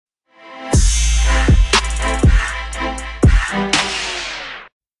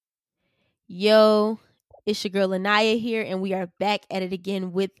Yo, it's your girl Anaya here, and we are back at it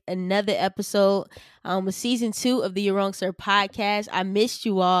again with another episode with season 2 of the Your Wrong Sir podcast. I missed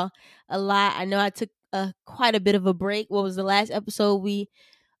you all a lot. I know I took quite a bit of a break. What was the last episode we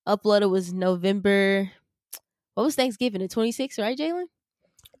uploaded was November. What was Thanksgiving? The 26th, right, Jalen?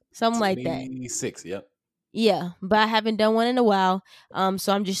 Something like that. 26. Yep. Yeah, but I haven't done one in a while.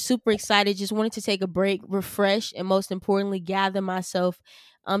 So I'm just super excited. Just wanted to take a break, refresh, and most importantly, gather myself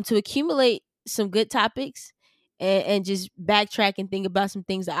to accumulate some good topics and just backtrack and think about some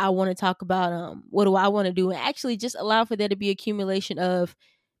things that I want to talk about. What do I want to do? And actually just allow for there to be accumulation of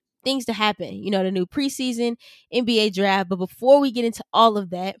things to happen. You know, the new preseason, NBA draft. But before we get into all of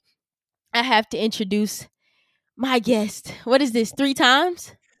that, I have to introduce my guest. What is this? 3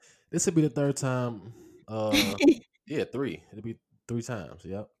 times? This will be the third time. Yeah, three. It'll be 3 times.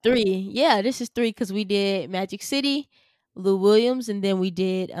 Yep. Three. Yeah, this is three because we did Magic City, Lou Williams, and then we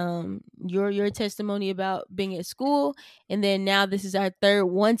did your testimony about being at school, and then now this is our third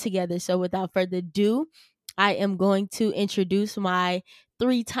one together. So without further ado, I am going to introduce my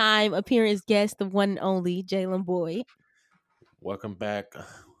 3-time appearance guest, the one and only Jalen Boyd. Welcome back.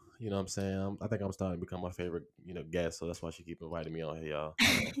 You know what I'm saying? I think I'm starting to become my favorite, guest. So that's why she keep inviting me on here, y'all.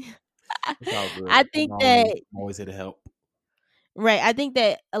 It's all good. I I'm think always, that I'm always here to help. right. I think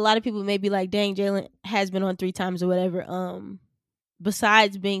that a lot of people may be like, "Dang, Jalen has been on 3 times or whatever."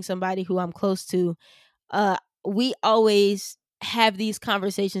 Besides being somebody who I'm close to, uh we always have these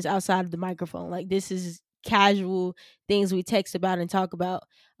conversations outside of the microphone. Like this is casual things we text about and talk about.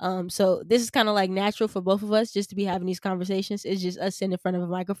 So this is kind of like natural for both of us just to be having these conversations. It's just us sitting in front of a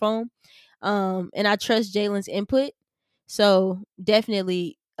microphone. And I trust Jalen's input. So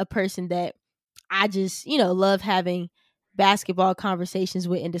definitely a person that I just, love having basketball conversations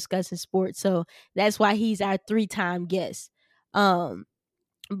with and discussing sports. So that's why he's our 3-time guest. Um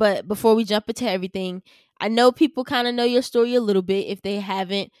but before we jump into everything, I know people kind of know your story a little bit if they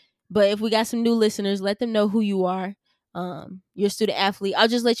haven't. But if we got some new listeners, let them know who you are. You're a student athlete. I'll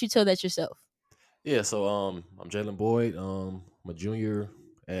just let you tell that yourself. Yeah. So I'm Jalen Boyd. I'm a junior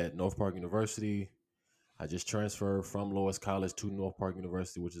at North Park University. I just transferred from Lois College to North Park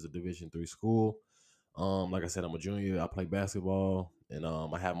University, which is a Division III school. Like I said, I'm a junior. I play basketball, and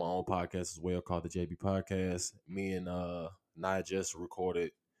I have my own podcast as well called the JB Podcast. Me and Nia just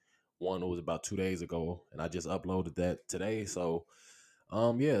recorded one. It was about 2 days ago, and I just uploaded that today. So,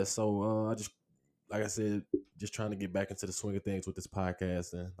 yeah. So I just, like I said, just trying to get back into the swing of things with this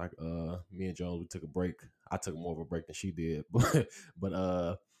podcast. And like me and Jones, we took a break. I took more of a break than she did, but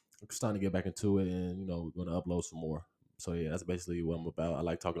I'm starting to get back into it, and we're gonna upload some more. So yeah, that's basically what I'm about. I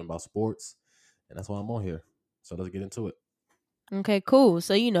like talking about sports, and that's why I'm on here. So let's get into it. Okay, cool.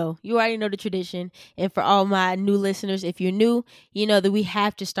 So, you already know the tradition. And for all my new listeners, if you're new, you know that we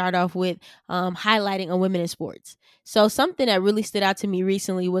have to start off with highlighting on women in sports. So, something that really stood out to me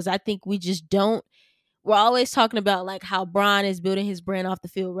recently was I think we just don't we're always talking about like how Bron is building his brand off the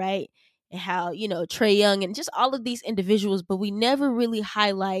field, right? And how, Trey Young and just all of these individuals, but we never really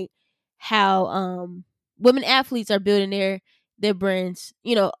highlight how women athletes are building their brands,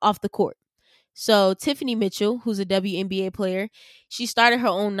 off the court. So Tiffany Mitchell, who's a WNBA player, she started her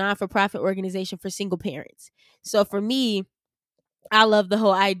own non-for-profit organization for single parents. So for me, I love the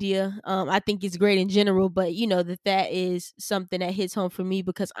whole idea. I think it's great in general, but that is something that hits home for me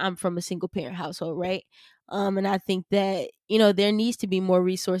because I'm from a single parent household, right? And I think that there needs to be more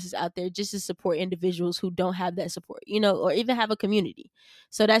resources out there just to support individuals who don't have that support, or even have a community.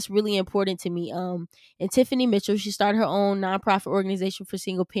 So that's really important to me. And Tiffany Mitchell, she started her own nonprofit organization for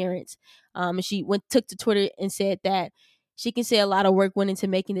single parents. And she took to Twitter and said that she can say a lot of work went into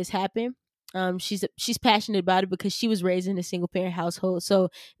making this happen. She's passionate about it because she was raised in a single parent household. So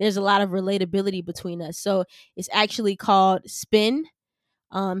there's a lot of relatability between us. So it's actually called Spin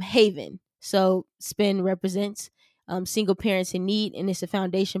Haven. So Spin represents single parents in need, and it's a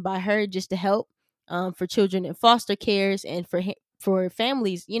foundation by her just to help for children in foster cares and for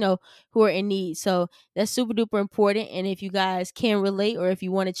families, who are in need. So that's super duper important. And if you guys can relate or if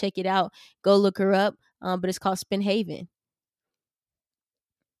you want to check it out, go look her up. But it's called Spin Haven.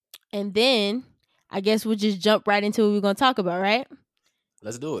 And then I guess we'll just jump right into what we're going to talk about, right?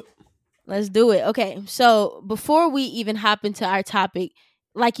 Let's do it. Let's do it. Okay. So before we even hop into our topic,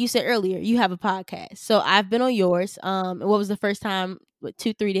 like you said earlier, you have a podcast. So I've been on yours. What was the first time? What,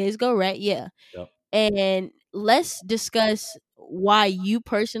 2-3 days ago, right? Yeah. Yep. And let's discuss why you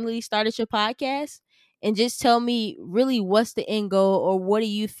personally started your podcast and just tell me really what's the end goal or what do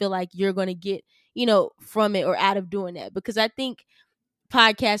you feel like you're going to get, from it or out of doing that? Because I think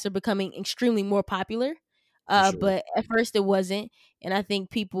podcasts are becoming extremely more popular. For sure. But at first it wasn't. And I think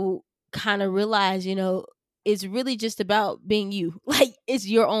people kind of realize, it's really just about being you. Like, it's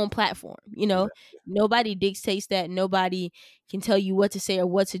your own platform, Exactly. Nobody dictates that. Nobody can tell you what to say or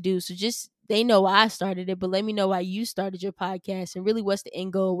what to do. So just, they know why I started it, but let me know why you started your podcast, and really what's the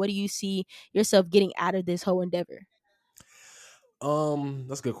end goal? What do you see yourself getting out of this whole endeavor?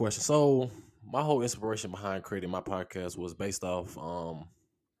 That's a good question. So my whole inspiration behind creating my podcast was based off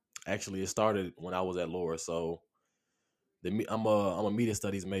actually it started when I was at Laura. So I'm a media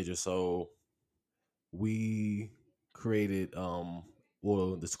studies major, so we created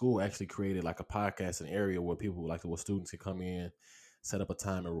well the school actually created like a podcasting area where people like where students could come in, set up a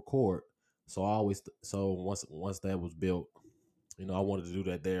time and record. So once that was built, I wanted to do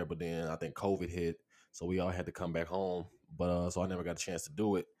that there, but then I think COVID hit, so we all had to come back home. But so I never got a chance to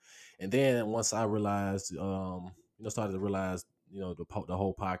do it. And then once I realized, started to realize, the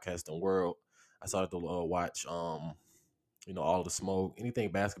whole podcasting world, I started to watch, all the smoke,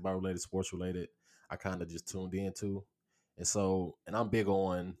 anything basketball related, sports related. I kind of just tuned into, and I'm big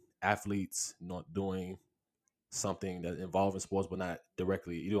on athletes not doing something that involving sports, but not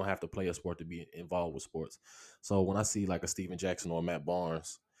directly. You don't have to play a sport to be involved with sports. So when I see like a Steven Jackson or Matt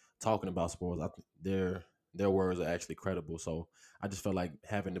Barnes talking about sports, I think their words are actually credible. So I just felt like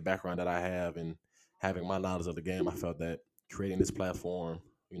having the background that I have and having my knowledge of the game, I felt that creating this platform,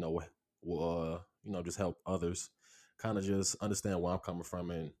 will just help others kind of just understand where I'm coming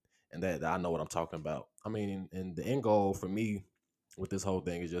from and that I know what I'm talking about. I mean, and the end goal for me with this whole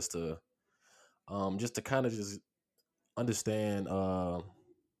thing is just to kind of just understand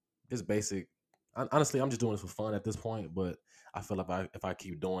this basic. Honestly, I'm just doing this for fun at this point, but I feel like if I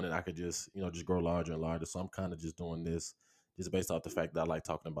keep doing it, I could just just grow larger and larger. So I'm kind of just doing this just based off the fact that I like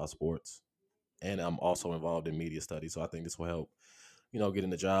talking about sports, and I'm also involved in media studies. So I think this will help getting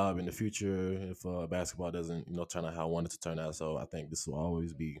the job in the future if basketball doesn't turn out how I want it to turn out. So I think this will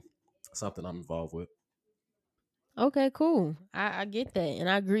always be something I'm involved with. Okay, cool. I get that, and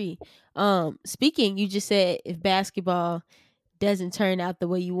I agree. Speaking, you just said if basketball doesn't turn out the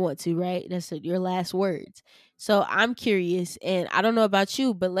way you want to, right? That's your last words. So I'm curious, and I don't know about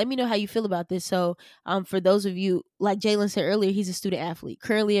you, but let me know how you feel about this. So, for those of you, like Jalen said earlier, he's a student athlete,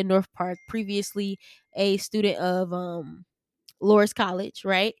 currently at North Park, previously a student of Loris College,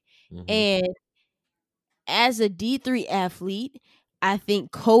 right? Hmm. And as a D3 athlete, I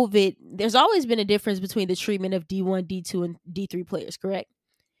think COVID, there's always been a difference between the treatment of D1, D2, and D3 players, correct?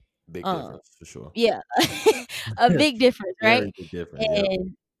 Big Um, difference for sure. yeah, a big difference, right? Very big difference. Yep.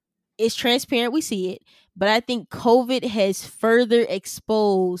 And it's transparent, we see it, but I think COVID has further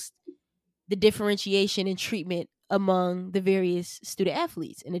exposed the differentiation and treatment among the various student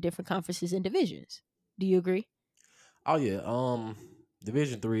athletes in the different conferences and divisions. Do you agree? Oh yeah.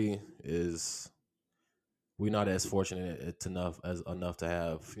 Division 3 is we're not as fortunate it's enough to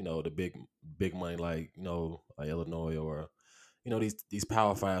have the big money like like Illinois or these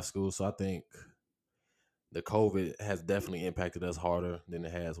Power 5 schools. So I think the COVID has definitely impacted us harder than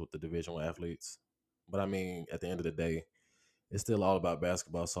it has with the Division 1 athletes. But I mean, at the end of the day, it's still all about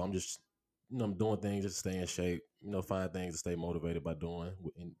basketball. So I'm just I'm doing things just to stay in shape. Find things to stay motivated by doing.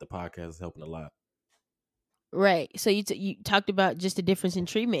 And the podcast is helping a lot. Right. So you talked about just the difference in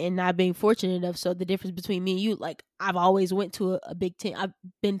treatment and not being fortunate enough. So the difference between me and you, like I've always went to a Big Ten. I've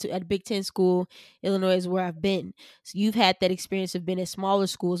been to at a Big Ten school. Illinois is where I've been. So you've had that experience of being at smaller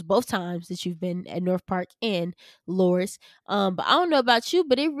schools both times that you've been at North Park and Loris. But I don't know about you,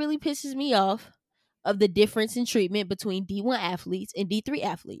 but it really pisses me off of the difference in treatment between D1 athletes and D3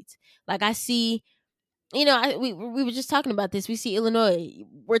 athletes. Like I see, we were just talking about this. We see Illinois.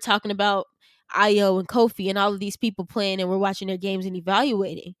 We're talking about Io and Kofi and all of these people playing, and we're watching their games and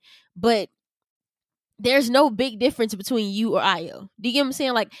evaluating. But there's no big difference between you or Io. Do you get what I'm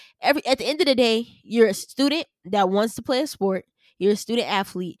saying? Like at the end of the day, you're a student that wants to play a sport. You're a student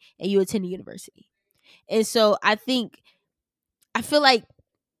athlete, and you attend a university. And so I feel like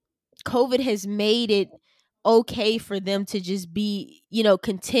COVID has made it okay for them to just be,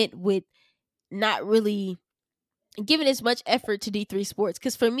 content with not really giving as much effort to D3 sports,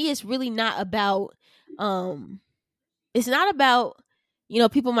 because for me it's really not about um it's not about,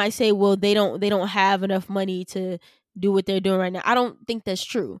 people might say, well, they don't have enough money to do what they're doing right now. I don't think that's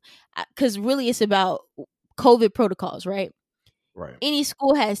true, because really it's about COVID protocols, right? Right. Any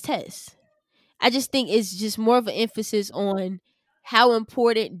school has tests. I just think it's just more of an emphasis on how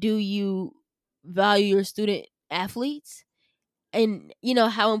important do you value your student athletes, and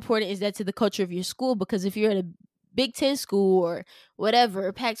how important is that to the culture of your school? Because if you're at a Big Ten school or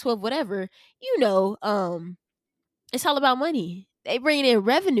whatever, Pac-12, whatever, it's all about money. They bring in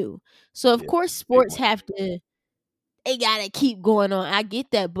revenue, so of Yeah. course Big sports money. have to. They gotta keep going on. I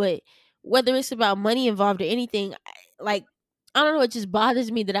get that, but whether it's about money involved or anything, like I don't know, it just bothers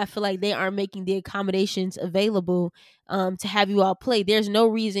me that I feel like they aren't making the accommodations available to have you all play. There's no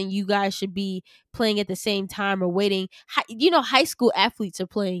reason you guys should be playing at the same time or waiting. High school athletes are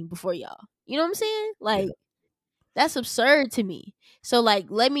playing before y'all. You know what I'm saying? Yeah. Like that's absurd to me. So like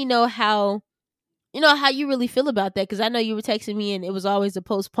let me know how you really feel about that, because I know you were texting me and it was always a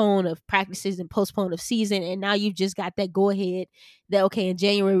postpone of practices and postpone of season, and now you've just got that go ahead that okay, in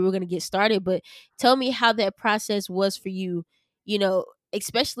January we're going to get started. But tell me how that process was for you, you know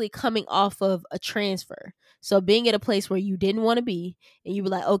especially coming off of a transfer, so being at a place where you didn't want to be and you were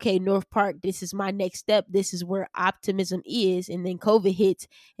like, okay, North Park, this is my next step, this is where optimism is, and then COVID hits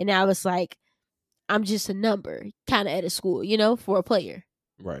and now it's like I'm just a number kind of at a school, for a player.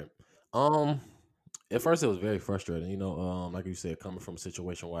 Right. Um, at first it was very frustrating. Like you said, coming from a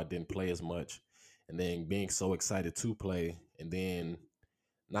situation where I didn't play as much, and then being so excited to play, and then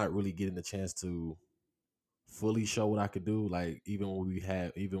not really getting the chance to fully show what I could do. Like even when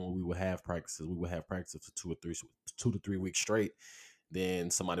we would have practices, we would have practices for 2 to 3 weeks straight. Then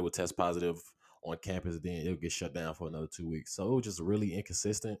somebody would test positive on campus, then it would get shut down for another 2 weeks. So it was just really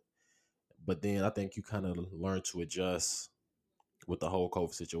inconsistent. But then I think you kind of learn to adjust with the whole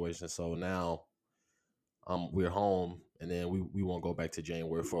COVID situation. So now we're home, and then we won't go back to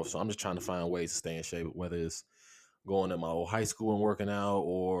January 4th. So I'm just trying to find ways to stay in shape, whether it's going to my old high school and working out,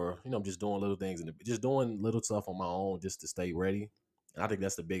 or just doing little things and just doing little stuff on my own just to stay ready. And I think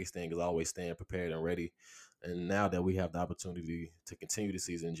that's the biggest thing, is always staying prepared and ready. And now that we have the opportunity to continue the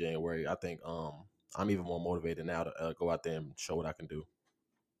season in January, I think I'm even more motivated now to go out there and show what I can do.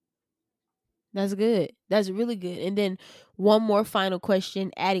 That's good. That's really good. And then one more final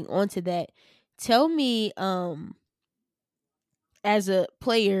question adding on to that. Tell me, as a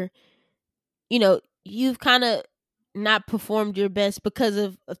player, you've kind of not performed your best because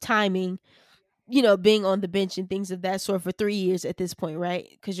of timing, being on the bench and things of that sort for 3 years at this point, right?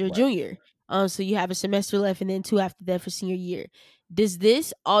 Because you're a Right. junior. So you have a semester left and then two after that for senior year. Does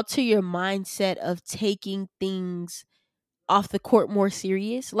this alter your mindset of taking things off the court more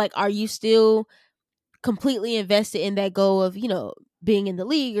serious? Like, are you still completely invested in that goal of, being in the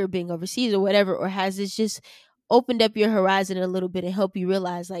league or being overseas or whatever? Or has this just opened up your horizon a little bit and help you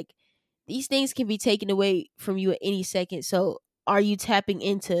realize like these things can be taken away from you at any second? So are you tapping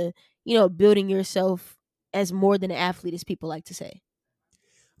into, building yourself as more than an athlete, as people like to say?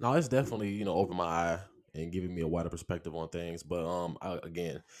 No, it's definitely opened my eye and giving me a wider perspective on things. But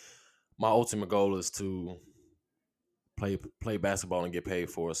again, my ultimate goal is to play basketball and get paid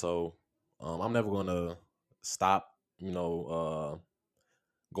for it. So I'm never gonna stop,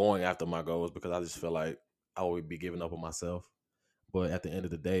 going after my goals, because I just feel like I would be giving up on myself. But at the end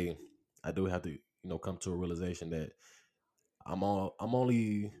of the day, I do have to, come to a realization that I'm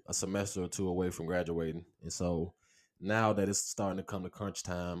only a semester or two away from graduating, and so now that it's starting to come to crunch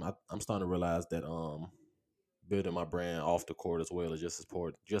time, I'm starting to realize that building my brand off the court as well is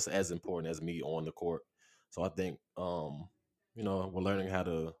just as important as me on the court. So I think we're learning how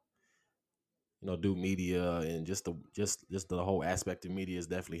to do media, and just the whole aspect of media is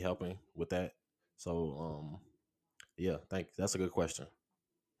definitely helping with that. So yeah, that's a good question.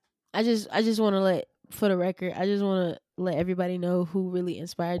 I just want to let, for the record, I just want to let everybody know who really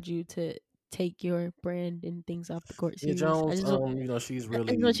inspired you to take your brand and things off the court Yeah, serious. I Jones, just want, she's I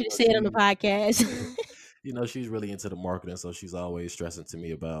really, just want you to say it on the podcast. she's really into the marketing, so she's always stressing to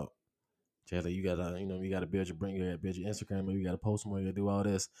me about, Jayla, you gotta build your brand, you gotta build your Instagram, you gotta post more, you gotta do all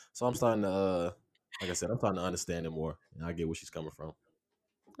this. So I'm starting to, like I said, I'm starting to understand it more, and I get where she's coming from.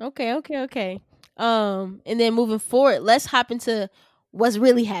 Okay, okay, okay. And then moving forward, let's hop into what's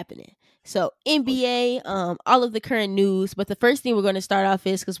really happening. So Oh, NBA, all of the current news. But the first thing we're going to start off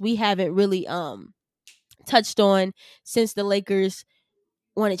is because we haven't really touched on since the Lakers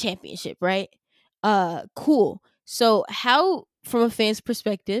won a championship, right? Cool. So how, from a fan's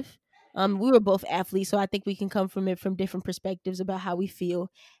perspective, we were both athletes, so I think we can come from it from different perspectives about how we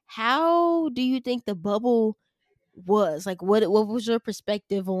feel. How do you think the bubble was? Like what was your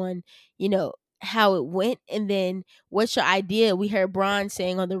perspective on, you know, how it went? And then what's your idea? We heard Bron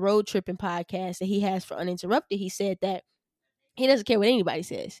saying on the road tripping podcast that he has for Uninterrupted, he said that he doesn't care what anybody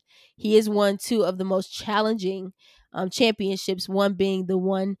says. He has won two of the most challenging championships, one being the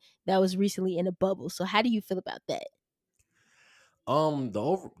one that was recently in a bubble. So how do you feel about that?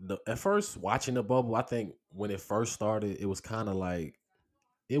 at first watching the bubble, I think when it first started, it was kind of like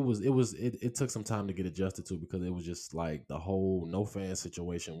it took some time to get adjusted to, because it was just like the whole no fan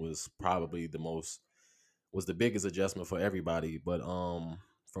situation was probably the biggest adjustment for everybody. But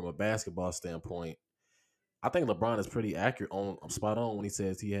from a basketball standpoint, I think LeBron is pretty accurate on spot on when he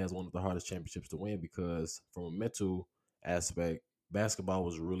says he has one of the hardest championships to win because from a mental aspect, basketball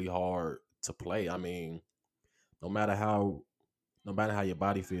was really hard to play. I mean, no matter how no matter how your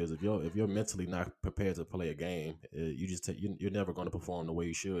body feels, if you're mentally not prepared to play a game, you just you're never going to perform the way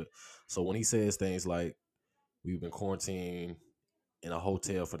you should. So when he says things like we've been quarantined in a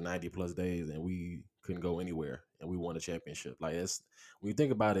hotel for 90 plus days and we couldn't go anywhere and we won a championship. Like it's when you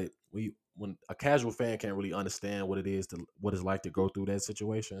think about it, we when a casual fan can't really understand what it is to what it's like to go through that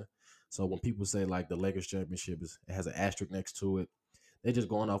situation. So when people say like the Lakers championship it has an asterisk next to it, they're just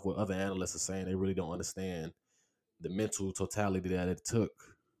going off what other analysts are saying. They really don't understand the mental totality that it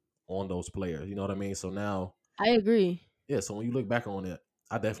took on those players. You know what I mean? So now, I agree. yeah. So when you look back on it,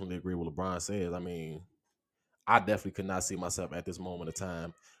 I definitely agree with LeBron says. I mean, I definitely could not see myself at this moment of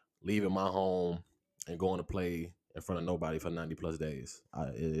time leaving my home and going to play in front of nobody for 90 plus days.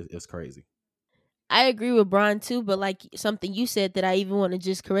 It's crazy. I agree with Brian too, but like something you said that I even want to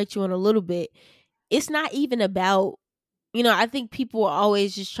just correct you on a little bit. It's not even about, I think people are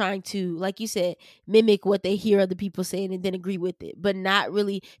always just trying to, like you said, mimic what they hear other people saying and then agree with it, but not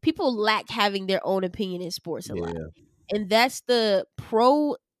really. People lack having their own opinion in sports a lot. Yeah, And that's the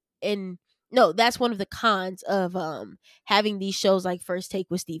pro and no, that's one of the cons of having these shows like First Take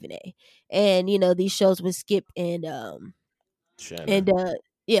with Stephen A. And these shows with Skip and Shannon.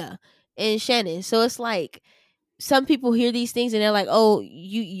 yeah, and Shannon. So it's like some people hear these things and they're like, "Oh,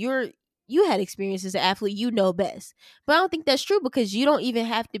 you had experience as an athlete, you know best." But I don't think that's true because you don't even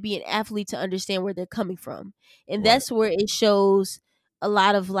have to be an athlete to understand where they're coming from. And Right. that's where it shows a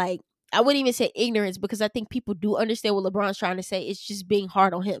lot of like I wouldn't even say ignorance because I think people do understand what LeBron's trying to say. It's just being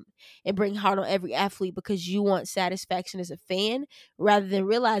hard on him and being hard on every athlete because you want satisfaction as a fan rather than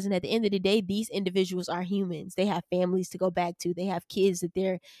realizing at the end of the day, these individuals are humans. They have families to go back to. They have kids that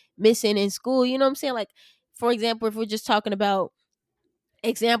they're missing in school. You know what I'm saying? Like, for example, if we're just talking about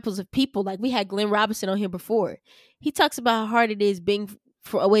examples of people, like we had Glenn Robinson on here before, he talks about how hard it is being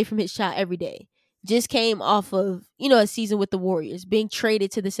away from his shot every day. Just came off of, a season with the Warriors, being traded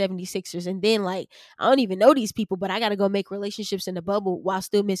to the 76ers. And then, like, I don't even know these people, but I got to go make relationships in the bubble while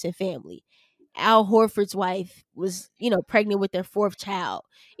still missing family. Al Horford's wife was, pregnant with their fourth child.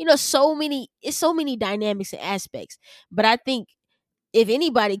 It's so many dynamics and aspects. But I think if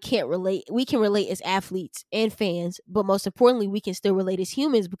anybody can't relate, we can relate as athletes and fans, but most importantly, we can still relate as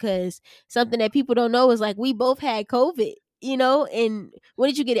humans because something that people don't know is like we both had COVID, and when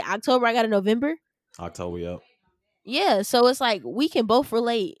did you get it? October, I got it November. October, yep. Yeah, so it's like we can both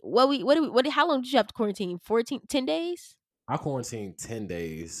relate. How long did you have to quarantine? 14, 10 days? I quarantined 10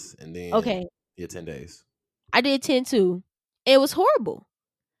 days and then, Okay. yeah, 10 days. I did 10 too. It was horrible.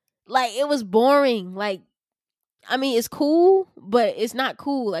 Like it was boring. Like I mean, it's cool, but it's not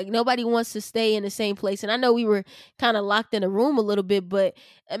cool. Like nobody wants to stay in the same place. And I know we were kind of locked in a room a little bit, but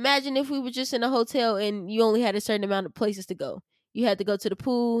imagine if we were just in a hotel and you only had a certain amount of places to go. You had to go to the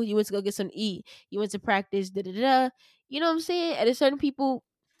pool. You went to go get some to eat. You went to practice. Da da da. You know what I'm saying? At a certain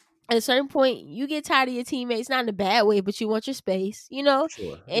point, you get tired of your teammates. Not in a bad way, but you want your space.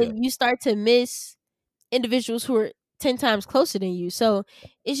 Sure. Yeah. And you start to miss individuals who are 10 times closer than you. So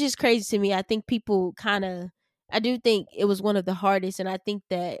it's just crazy to me. I think people I do think it was one of the hardest. And I think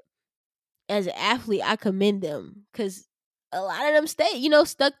that as an athlete, I commend them because a lot of them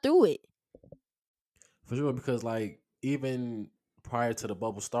stuck through it. For sure, because like even prior to the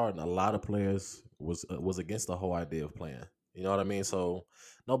bubble starting, a lot of players was against the whole idea of playing. You know what I mean? So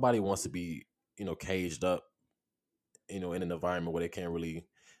nobody wants to be caged up, in an environment where they can't really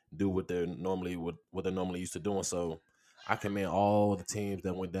do what they're normally used to doing. So I commend all the teams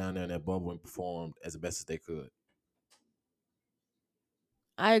that went down there in that bubble and performed as best as they could.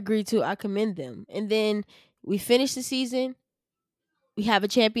 I agree too. I commend them. And then we finish the season. We have a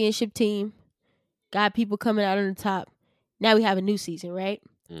championship team. Got people coming out on the top. Now we have a new season, right?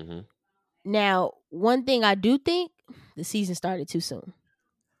 Hmm. Now, one thing I do think the season started too soon.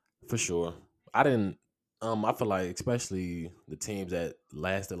 For sure. I didn't. I feel like especially the teams that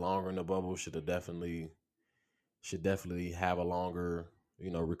lasted longer in the bubble should definitely have a longer,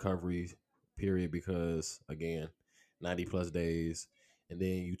 recovery period because again, 90 plus days, and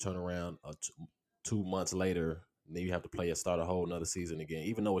then you turn around 2 months later, and then you have to start a whole another season again.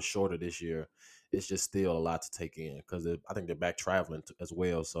 Even though it's shorter this year, it's just still a lot to take in because I think they're back traveling as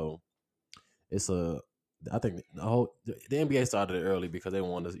well. So it's a, I think the NBA started it early because they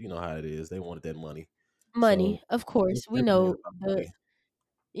wanted, how it is, they wanted that money. So Money, of it's course. We definitely know about the money.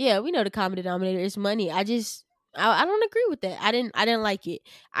 Yeah, we know the common denominator is money. I don't agree with that. I didn't like it.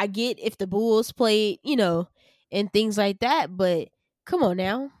 I get if the Bulls played, and things like that, but come on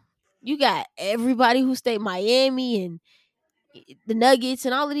now. You got everybody who stayed Miami and the Nuggets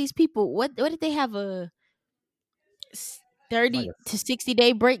and all of these people. What did they have s- It's like 30 a to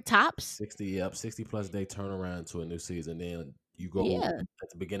 60-day break tops? 60 plus day turnaround to a new season. Then you go Yeah. at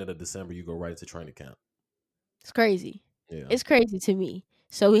the beginning of December, you go right into training camp. It's crazy. Yeah. It's crazy to me.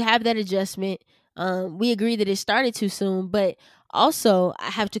 So we have that adjustment. We agree that it started too soon, but also I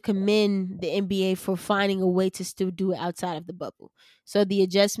have to commend the NBA for finding a way to still do it outside of the bubble. So the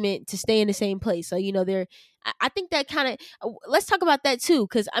adjustment to stay in the same place. So they're. I think that kind of. Let's talk about that too,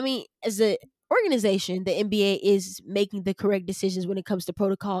 because I mean, as a organization, the NBA is making the correct decisions when it comes to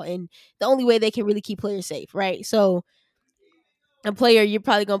protocol, and the only way they can really keep players safe, right? So a player, you're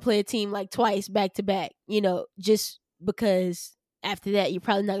probably gonna play a team like twice back to back, just because after that you're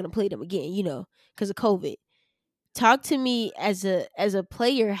probably not gonna play them again, because of COVID. Talk to me as a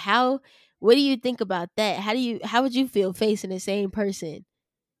player, what do you think about that? How would you feel facing the same person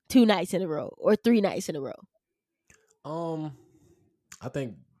 2 nights in a row or 3 nights in a row? Um, I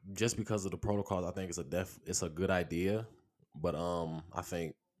think just because of the protocols, I think it's a good idea. But I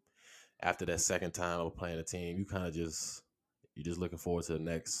think after that second time of playing a team, you're just looking forward to the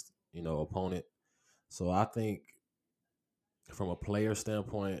next opponent. So I think from a player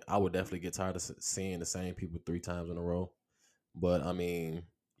standpoint, I would definitely get tired of seeing the same people 3 times in a row. But I mean,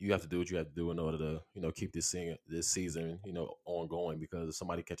 you have to do what you have to do in order to keep this season ongoing, because if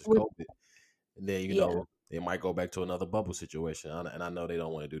somebody catches With COVID, and then Yeah, it might go back to another bubble situation, and I know they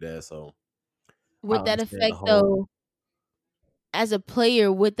don't want to do that. So I would that understand the affect whole. though, as a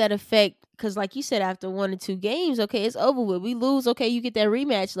player, would that affect, because like you said, after 1 or 2 games, okay, it's over with, we lose, okay, you get that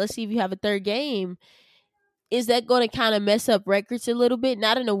rematch, let's see if you have a third game. Is that going to kind of mess up records a little bit?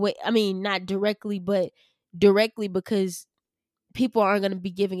 Not in a way, I mean, not directly, but directly, because people aren't going to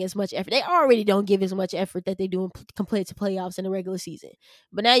be giving as much effort. They already don't give as much effort that they do compared to playoffs in the regular season.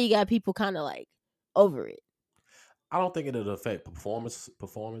 But now you got people kind of like over it. I don't think it'll affect performance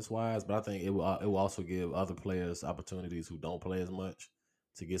wise, but I think it will also give other players opportunities who don't play as much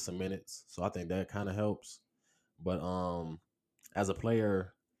to get some minutes. So I think that kind of helps. But as a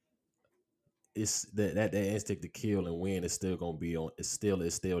player, it's that instinct to kill and win is still gonna be on. It's still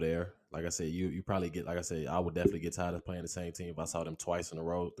there. Like I said, you probably get, like I said, I would definitely get tired of playing the same team if I saw them twice in a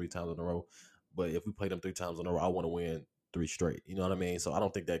row, 3 times in a row. But if we play them 3 times in a row, I want to win 3 straight. You know what I mean? So I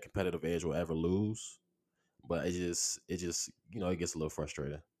don't think that competitive edge will ever lose. But it just it gets a little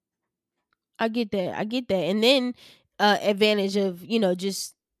frustrating. I get that. I get that. And then advantage of,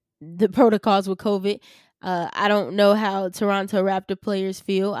 just the protocols with COVID. I don't know how Toronto Raptor players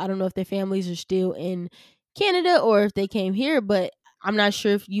feel. I don't know if their families are still in Canada or if they came here, but I'm not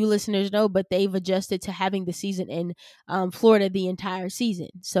sure if you listeners know, but they've adjusted to having the season in Florida the entire season.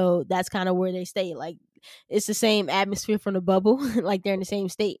 So that's kind of where they stay. Like, it's the same atmosphere from the bubble, like they're in the same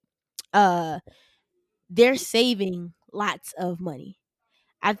state. Uh, they're saving lots of money.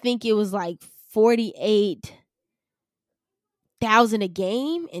 I think it was like 48,000 a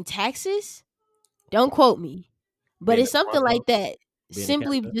game in taxes. Don't quote me, but Being in it's something Toronto, like that. being in Simply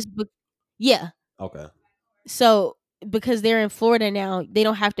Canada. yeah. Okay. So because they're in Florida now, they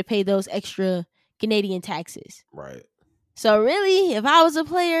don't have to pay those extra Canadian taxes. Right. So really, if I was a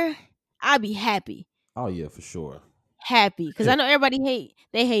player, I'd be happy, Oh yeah, for sure. happy, because I know everybody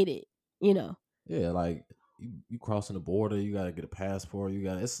hate it. You know, Yeah, like you crossing the border, you gotta get a passport. You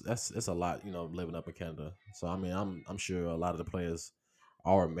got it's a lot, living up in Canada. So I mean, I'm sure a lot of the players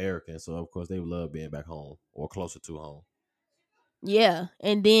are American, so of course they would love being back home or closer to home. yeah.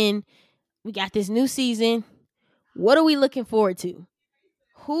 And then we got this new season. What are we looking forward to?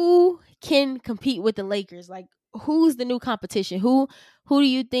 Who can compete with the Lakers? Like, who's the new competition? Who do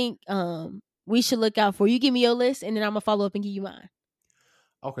you think we should look out for? You give me your list, and then I'm gonna follow up and give you mine.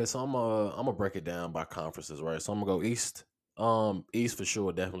 Okay, so I'm gonna break it down by conferences, right? So I'm gonna go East. East for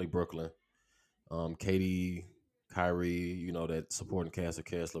sure, definitely Brooklyn. Katie, Kyrie, that supporting cast of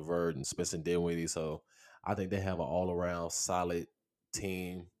Karis LeVert and Spencer Dinwiddie. So I think they have an all around solid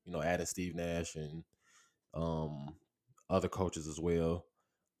team. Adding Steve Nash and um, other coaches as well.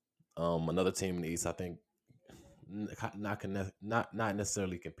 Another team in the East, I think, not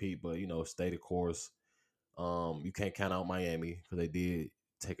necessarily compete, but stay the course. You can't count out Miami because they did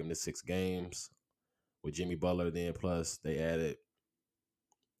take them to 6 games with Jimmy Butler. Then plus they added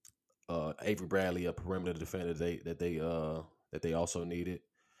Avery Bradley, a perimeter defender that they also needed.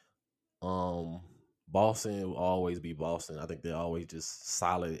 Um, Boston will always be Boston. I think they're always just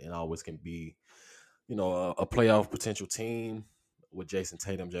solid and always can be, a playoff potential team with Jason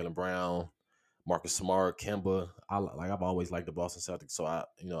Tatum, Jalen Brown, Marcus Smart, Kemba. I've always liked the Boston Celtics, so I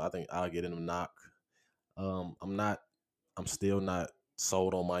think I'll get in a knock. I'm not. I'm still not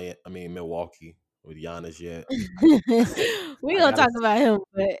sold on Milwaukee with Giannis yet. We I gonna gotta talk see. about him,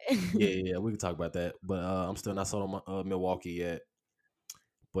 but Yeah, we can talk about that. But I'm still not sold on Milwaukee yet.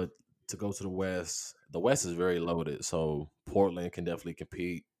 But to go to the West is very loaded. So Portland can definitely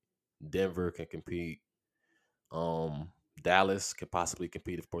compete. Denver can compete. Um, Dallas could possibly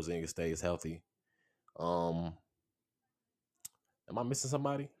compete if Porzingis stays healthy. Um, am I missing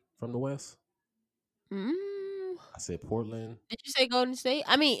somebody from the West? mm, I said Portland. did you say Golden State?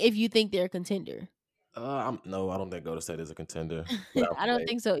 I mean, if you think they're a contender, No, I don't think Golden State is a contender. Without I don't Clay.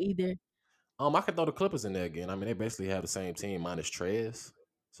 think so either. I could throw the Clippers in there again. I mean, they basically have the same team minus Trez.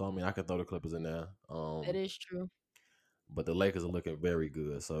 So I mean, I could throw the Clippers in there. That is true. But the Lakers are looking very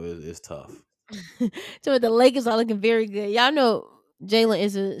good, so it's tough. So the Lakers are looking very good. Y'all know Jalen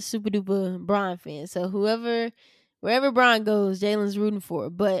is a super duper Bron fan. So wherever Bron goes, Jalen's rooting for.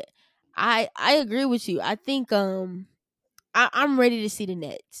 But I agree with you. I think I'm ready to see the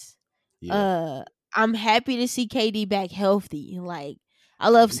Nets. Yeah, Uh I'm happy to see KD back healthy. Like I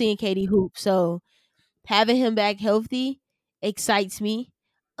yeah, love seeing KD hoop. So having him back healthy excites me.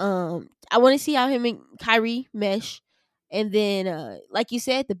 I want to see how him and Kyrie mesh. And then, like you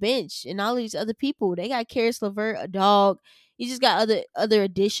said, the bench and all these other people, they got Karis LeVert, a dog. You just got other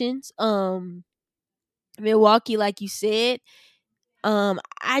additions. Milwaukee, like you said,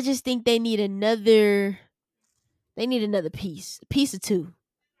 I just think they need another. They need another piece of two,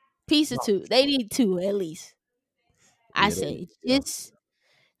 piece of no, two. for They sure. need two at least. I Yeah, say yeah, just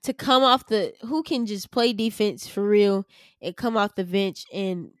to come off the who can just play defense for real and come off the bench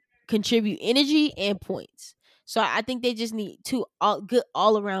and contribute energy and points. So I think they just need two good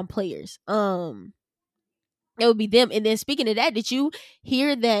all around players. That would be them. And then speaking of that, did you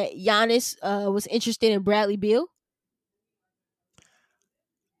hear that Giannis was interested in Bradley Beal?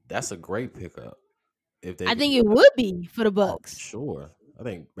 that's a great pickup if they I can think get it another. would be for the Oh, for Bucks. sure. I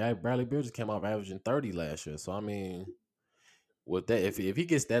think Bradley Beal just came off averaging 30 last year. So I mean, with that, if he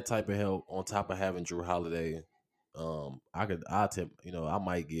gets that type of help on top of having Drew Holiday, I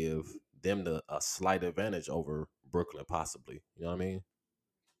might give them a slight advantage over Brooklyn, possibly. You know what I mean?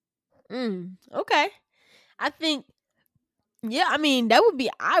 Okay. I think yeah, I mean that would be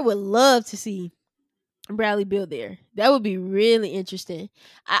I would love to see Bradley Beal there. That would be really interesting.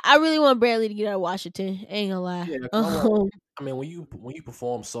 I really want Bradley to get out of Washington. Ain't gonna lie. Yeah, because I want. I mean, when you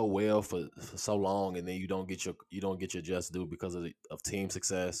perform so well for so long, and then you don't get your just due because of team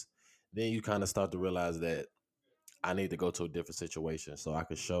success, then you kind of start to realize that I need to go to a different situation so I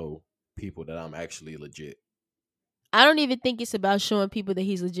can show people that I'm actually legit. I don't even think it's about showing people that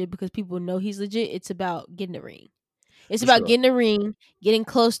he's legit because people know he's legit. It's about getting the ring. It's For about sure. getting the ring, getting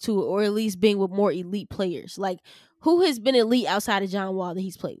close to it, or at least being with more elite players. Like who has been elite outside of John Wall that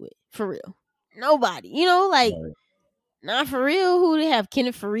he's played with? For real. Nobody. Like Right. not for real. Who they have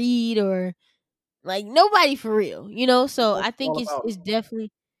Kenneth Fareed or like nobody for real. And So plus, I it's think all it's about it's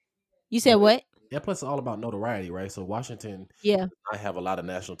definitely you go said ahead. what? Yeah, plus it's all about notoriety, right? So Washington, Yeah. I have a lot of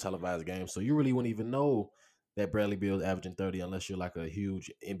national televised games, so you really wouldn't even know that Bradley Beal's averaging 30 unless you're like a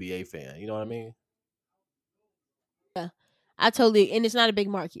huge NBA fan. You know what I mean? Yeah. I totally and it's not a big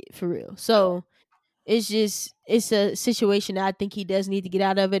market for real. At all. So it's a situation that I think he does need to get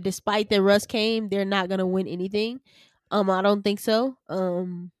out of it. Despite that Russ came, they're not gonna win anything. I don't think so.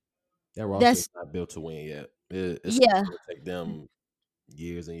 That roster is That's not built to win yet. It's yeah, going to take them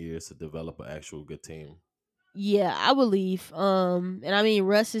years and years to develop an actual good team. yeah, I believe. And I mean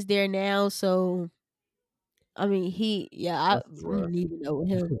Russ is there now, so I mean Russ is I'm Russ. leaving over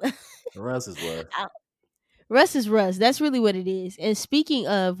him. Russ is Russ. Russ is Russ. That's really what it is. And speaking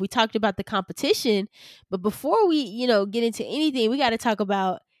of, we talked about the competition, but before we, get into anything, we got to talk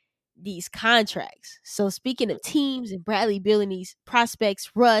about these contracts. So speaking of teams and Bradley building these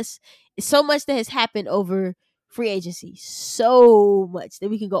prospects, Russ, it's so much that has happened over free agency. So much that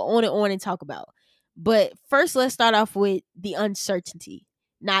we can go on and talk about. But first, let's start off with the uncertainty,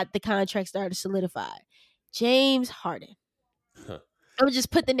 not the contracts that are solidified. James Harden. I'm gonna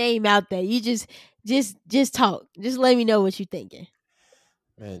just put the name out there. You just talk. Just let me know what you're thinking.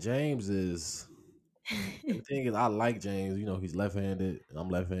 Man, James is. And the thing is, I like James. You know, he's left-handed. And I'm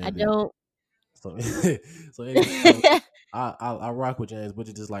I left-handed. don't. So, so anytime I rock with James, but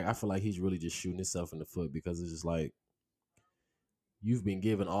it's just like I feel like he's really just shooting himself in the foot because it's just like you've been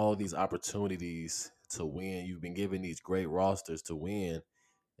given all these opportunities to win. You've been given these great rosters to win,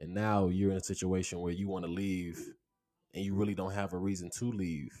 and now you're in a situation where you want to leave, and you really don't have a reason to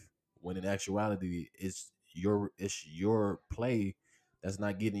leave. When in actuality, it's your play that's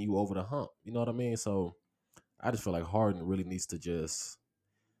not getting you over the hump. You know what I mean? So I just feel like Harden really needs to just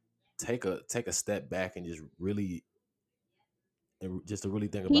take a step back and just really and just to really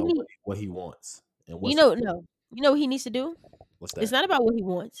think He about need, what he wants and you what's know, no, you know what he needs to do. what's It's that? not about what he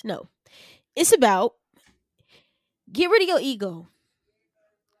wants. No, it's about get rid of your ego.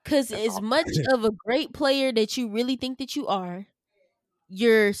 Cause That's as all. much of a great player that you really think that you are,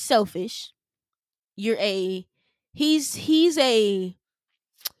 you're selfish. You're a he's a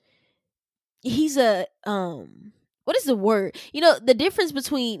he's a what is the word? You know, the difference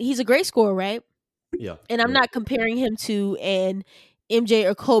between he's a great scorer, right? Yeah, And I'm great. not comparing him to an MJ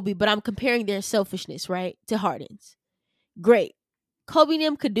or Kobe, but I'm comparing their selfishness, right? To Harden's. Great. Kobe and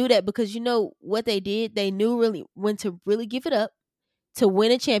them could do that because you know what they did? They knew really when to really give it up to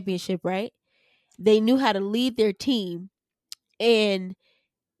win a championship, right? They knew how to lead their team, and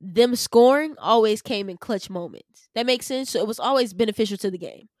them scoring always came in clutch moments. That makes sense. So it was always beneficial to the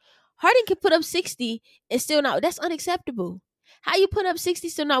game. Harden can put up 60 and still not. That's unacceptable. How you put up 60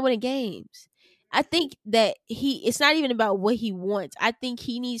 still not winning games? I think that it's not even about what he wants. I think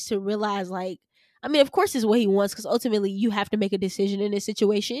he needs to realize, like, I mean, of course it's what he wants because ultimately you have to make a decision in this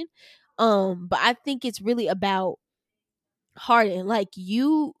situation. But I think it's really about Harden. Like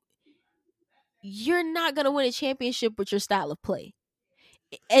you're not gonna win a championship with your style of play.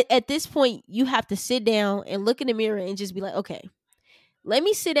 At this point, you have to sit down and look in the mirror and just be like, okay, let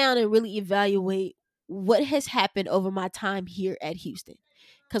me sit down and really evaluate what has happened over my time here at Houston.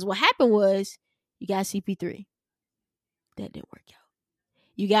 Because what happened was you got CP3. That didn't work out.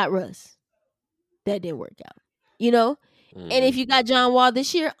 You got Russ. That didn't work out. You know? And Hmm. if you got John Wall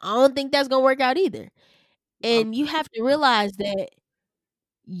this year, I don't think that's going to work out either. I'm, And you have to realize that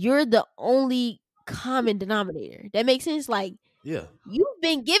you're the only common denominator. That makes sense? Like, yeah, you've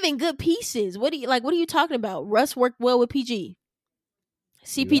been given good pieces. What are you talking about? Russ worked well with PG.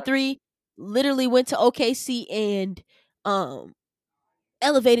 exactly. CP3 literally went to OKC and um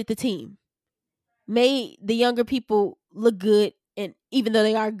elevated the team, made the younger people look good, and even though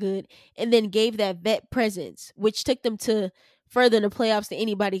they are good, and then gave that vet presence, which took them to further in the playoffs than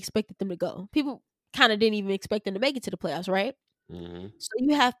anybody expected them to go. People kind of didn't even expect them to make it to the playoffs, right? Hmm. So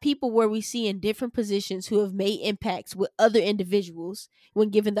you have people where we see in different positions who have made impacts with other individuals when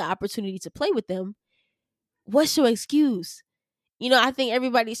given the opportunity to play with them. What's your excuse? You know, I think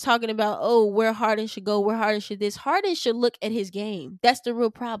everybody's talking about, oh, where Harden should go, where Harden should this. Harden should look at his game. That's the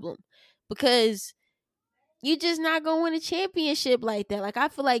real problem. Because you just not gonna win a championship like that. Like I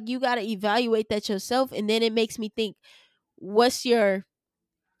feel like you gotta evaluate that yourself. And then it makes me think, what's your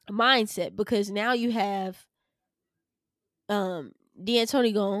mindset? Because now you have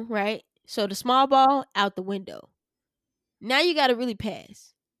D'Antoni gone, right? So the small ball out the window. Now you gotta really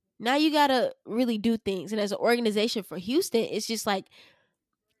pass. Now you gotta really do things. And as an organization for Houston, it's just like,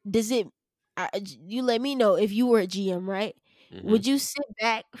 does it you let me know if you were a GM, right? Hmm. Would you sit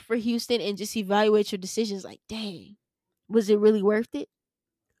back for Houston and just evaluate your decisions like, dang, was it really worth it?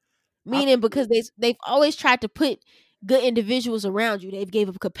 I Meaning because they've always tried to put good individuals around you. They've gave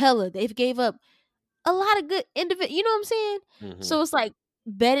up Capella. They've gave up a lot of good individual. You know what I'm saying? hmm So it's like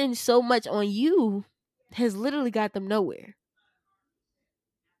betting so much on you has literally got them nowhere.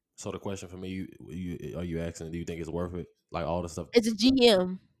 So the question for me, you are you asking, do you think it's worth it? Like all the stuff As a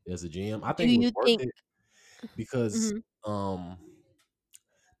GM, as a GM, I do think it was you worth think? it because Mhm. um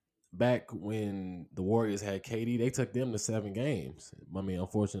back when the Warriors had KD, they took them to 7 games. I mean,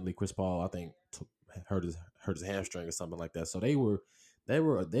 unfortunately, Chris Paul, I think, hurt his hamstring or something like that. So they were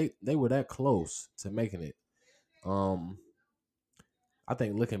that close to making it. Um, I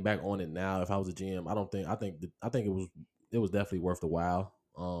think looking back on it now, if I was a GM, I think it was definitely worth the while.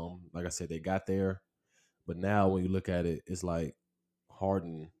 Like I said, they got there, but now when you look at it, it's like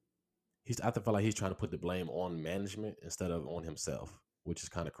Harden. I feel like he's trying to put the blame on management instead of on himself, which is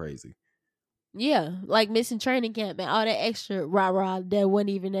kind of crazy. Yeah, like missing training camp and all that extra rah rah that wasn't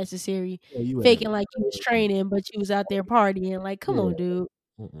even necessary. Yeah, you had Faking like you was training, but you was out there partying. Like, come yeah. on, dude.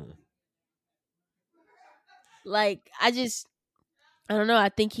 Mm-mm. Like, I don't know. I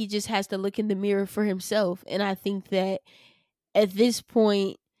think he just has to look in the mirror for himself. And I think that at this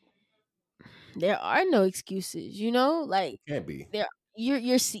point, there are no excuses, you know? Like, Can't be. there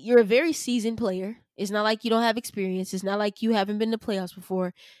you're a very seasoned player. It's not like you don't have experience. It's not like you haven't been to playoffs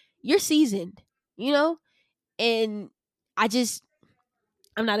before. You're seasoned, you know? And I just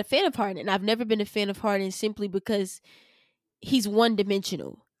I'm not a fan of Harden. And I've never been a fan of Harden simply because he's one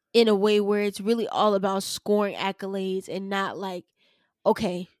dimensional in a way where it's really all about scoring accolades and not like,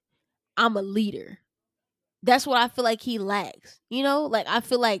 okay, I'm a leader. That's what I feel like he lacks. You know, like I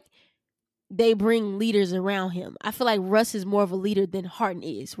feel like they bring leaders around him. I feel like Russ is more of a leader than Harden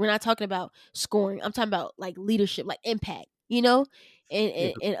is. We're not talking about scoring. I'm talking about like leadership, like impact, you know, and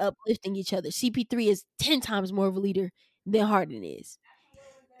Yeah, and, and uplifting each other. CP3 is 10 times more of a leader than Harden is.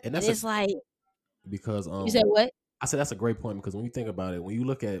 And And that's a it's like, because you said what? I said that's a great point because when you think about it, when you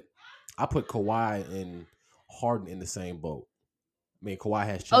look at, I put Kawhi and Harden in the same boat. I mean, Kawhi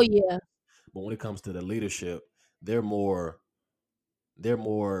has Oh champions, yeah. but when it comes to the leadership, they're more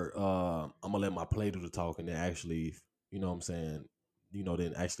I'm gonna let my play do the talking than actually, you know what I'm saying,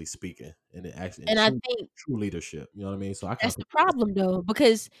 than actually speaking and then actually and And I true think true leadership. You know what I mean? So I kind that's of the put them in the problem though,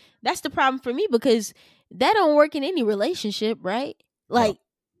 because that's the problem for me because that don't work in any relationship, right? yeah. Like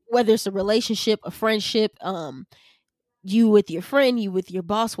whether it's a relationship, a friendship, you with your friend, you with your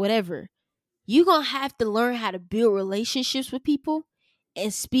boss, whatever. You gonna have to learn how to build relationships with people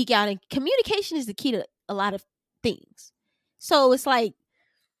and speak out. And communication is the key to a lot of things. So it's like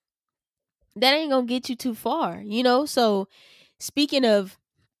that ain't gonna get you too far, you know. So speaking of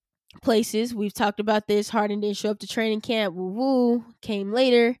places, we've talked about this. Harden didn't show up to training camp. Woo woo came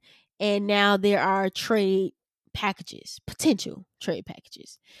later, and now there are trade packages, potential trade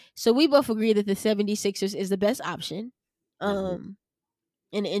packages. So we both agree that the 76ers is the best option. Mhm. Um,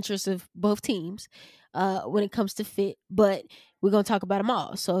 in the interest of both teams when it comes to fit, but we're going to talk about them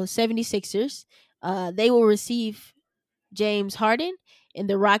all. So 76ers, they will receive James Harden, and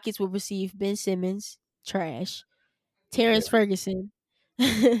the Rockets will receive Ben Simmons, trash, Yeah. Terrence Ferguson,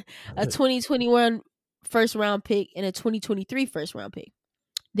 a 2021 first round pick, and a 2023 first round pick.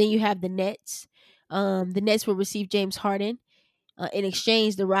 Then you have the Nets. The Nets will receive James Harden. In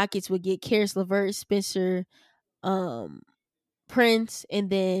exchange, the Rockets would get Karis LeVert, Spencer um, Prince, and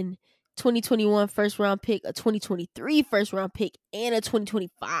then 2021 first round pick, a 2023 first round pick, and a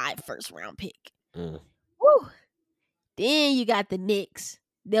 2025 first round pick. Mm. Woo! Then you got the Knicks.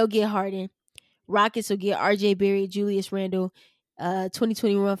 They'll get Harden. Rockets will get RJ Barrett, Julius Randle,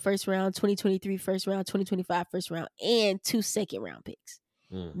 2021 first round, 2023 first round, 2025 first round, and 2 second round picks.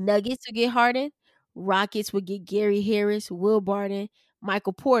 Mm. Nuggets will get Harden. Rockets will get Gary Harris, Will Barton,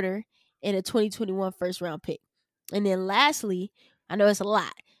 Michael Porter, and a 2021 first round pick. And then lastly, I know it's a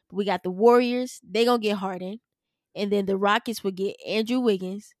lot, but we got the Warriors. They gonna get Harden. And then the Rockets will get Andrew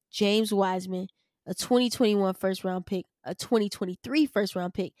Wiggins, James Wiseman, a 2021 first round pick, a 2023 first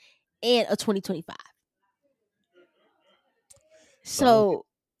round pick, and a 2025. So I don't get, So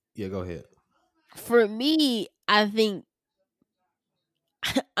yeah, go ahead. for me, I think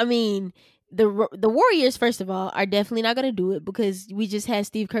I mean, the Warriors, first of all, are definitely not gonna do it because we just had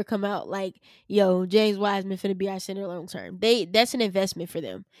Steve Kerr come out like, "Yo, James Wiseman finna be our center long term." That's an investment for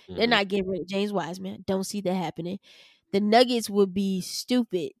them. They're Hmm. not getting rid of James Wiseman. Don't see that happening. The Nuggets would be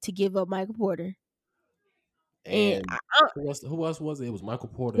stupid to give up Michael Porter and And who else was it? It was Michael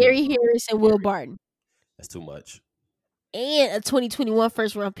Porter and Gary Harris and Will Gary. Barton That's too much. and a 2021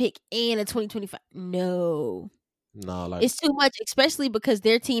 first round pick and a 2025. No, No, like it's too much, especially because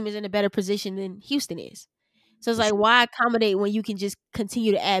their team is in a better position than Houston is. So it's for like, sure. why accommodate when you can just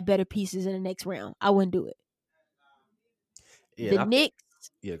continue to add better pieces in the next round? I wouldn't do it. Yeah, The and I think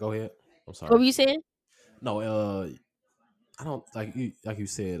Knicks, yeah, go ahead. I'm what sorry. were you saying? No, I don't like you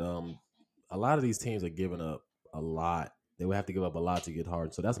said, a lot of these teams are giving up a lot. They would have to give up a lot to get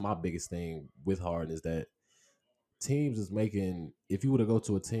Harden. So that's my biggest thing with Harden is that teams is making, if you were to go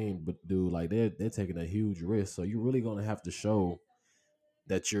to a team, but dude, like they're taking a huge risk. So you're really gonna have to show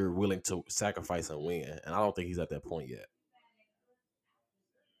that you're willing to sacrifice and win. And I don't think he's at that point yet.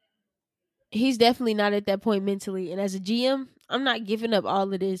 He's definitely not at that point mentally. And as a GM, I'm not giving up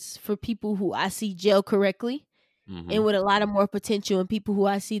all of this for people who I see gel correctly Hmm. and with a lot of more potential and people who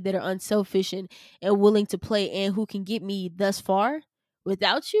I see that are unselfish and willing to play and who can get me thus far.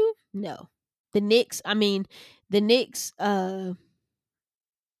 Without you, no. The Knicks,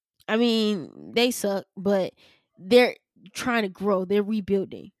 they suck, but they're trying to grow. They're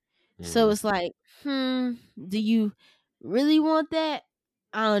rebuilding. So Hmm. it's like, do you really want that?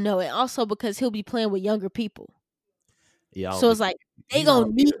 I don't know. And also because he'll be playing with younger people. Yeah, I don't So it's think like they he's not a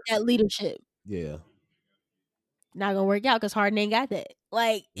gonna need leader. that leadership. Yeah. Not gonna work out because Harden ain't got that.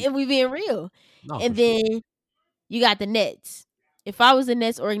 Like, if we being real. No, for And sure. then you got the Nets. If I was the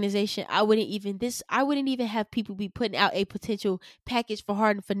Nets organization, I wouldn't even have people be putting out a potential package for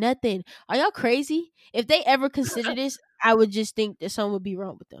Harden for nothing. Are y'all crazy? If they ever consider this, I would just think that something would be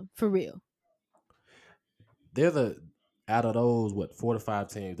wrong with them. For real. They're the out of those what 4 to 5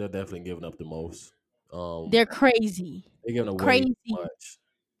 teams, they're definitely giving up the most. Um, They're crazy. they're giving away too Crazy. much.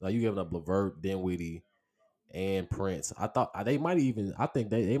 Like you giving up Levert, Dinwiddie, and Prince. I thought they might even. I think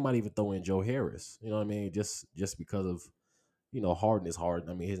they might even throw in Joe Harris. You know what I mean? Just because of Harden is Harden.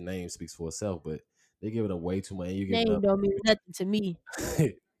 I mean, his name speaks for itself, but they giving up way too much. And you're giving Name up, don't mean nothing to me.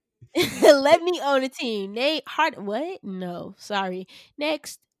 Let me own a team. Nate Hard what? No, sorry.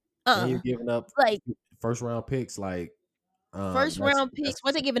 Next. and you're Uh giving up like first round picks. Like First round picks,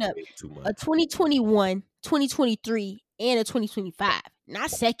 what they That's giving up? way too A much. 2021, 2023, and a 2025.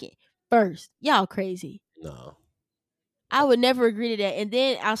 Not second, first. Y'all crazy. No, I would never agree to that. And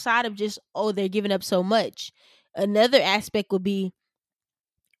then outside of just, oh, they're giving up so much, another aspect would be,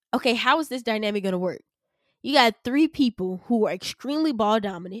 okay, how is this dynamic going to work? You got three people who are extremely ball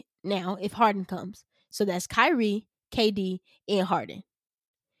dominant now if Harden comes. So that's Kyrie, KD, and Harden.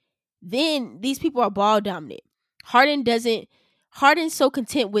 Then these people are ball dominant. Harden doesn't Harden's so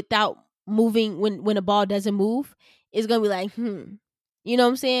content without moving when a ball doesn't move, it's gonna be like, You know what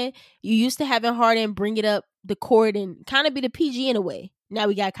I'm saying? You used to having Harden bring it up the court and kind of be the PG in a way. Now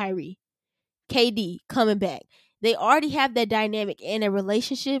we got Kyrie. KD coming back. They already have that dynamic in a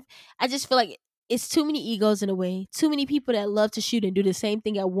relationship. I just feel like it's too many egos in a way, too many people that love to shoot and do the same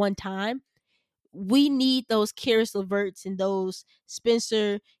thing at one time. We need those Karis Leverts and those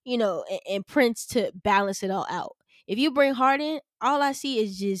Spencer, and Prince to balance it all out. If you bring Harden, all I see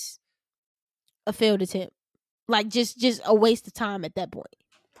is just a failed attempt, like just a waste of time at that point.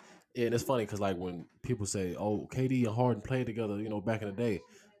 yeah, and it's funny because like when people say, "Oh, KD and Harden played together," back in the day,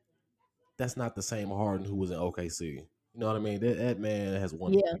 that's not the same Harden who was in OKC. You know what I mean? That man has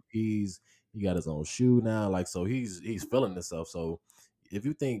won Yeah, MVPs. He got his own shoe now. Like so, he's feeling himself. So if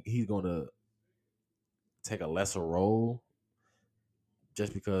you think he's gonna take a lesser role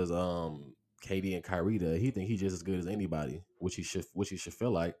just because KD and Kyrie there, he think he's just as good as anybody, which he should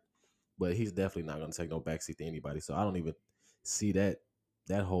feel like. But he's definitely not gonna take no backseat to anybody. So I don't even see that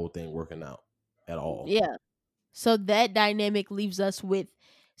whole thing working out at all. yeah. So that dynamic leaves us with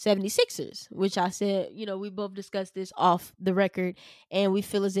 76ers, which I said, we both discussed this off the record and we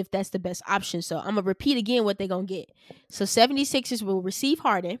feel as if that's the best option. So I'm going to repeat again what they're going to get. So 76ers will receive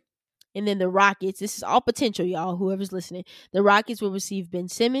Harden, and then the Rockets, this is all potential, y'all, whoever's listening. The Rockets will receive Ben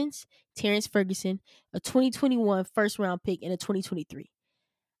Simmons, Terrence Ferguson, a 2021 first round pick, and a 2023.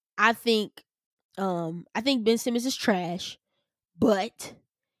 I think Ben Simmons is trash, but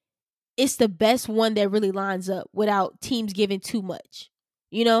it's the best one that really lines up without teams giving too much.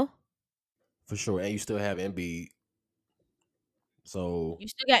 You know? For sure. And you still have Embiid. So You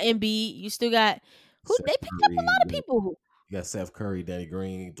still got Embiid. You still got who Seth they picked up a Curry, lot of people. you got Seth Curry, Danny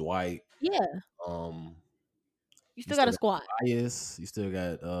Green, Dwight. Yeah. Um, You you still got still a got squad. Tobias. You still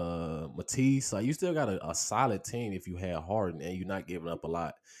got Matisse. Like you still got a solid team if you had Harden and you're not giving up a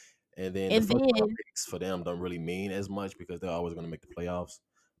lot. And then the And first round then picks for them don't really mean as much because they're always going to make the playoffs.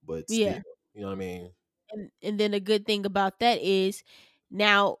 But still, yeah. you know what I mean? And then the good thing about that is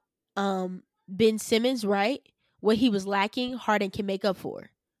now Ben Simmons, right? What he was lacking, Harden can make up for.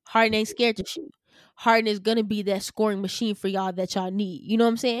 Harden ain't scared to shoot. Harden is gonna be that scoring machine for y'all that y'all need. You know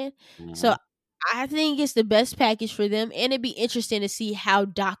what I'm saying? Hmm. So I think it's the best package for them, and it'd be interesting to see how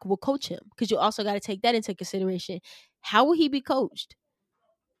Doc will coach him because you also got to take that into consideration. How will he be coached?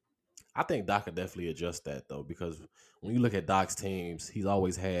 I think Doc could definitely adjust that though because when you look at Doc's teams, it's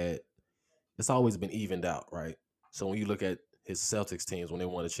always been evened out, right? So when you look at his Celtics teams when they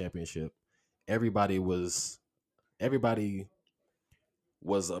won a championship, everybody was everybody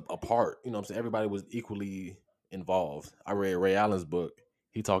was a part. You know what I'm saying? Everybody was equally involved. I read Ray Allen's book.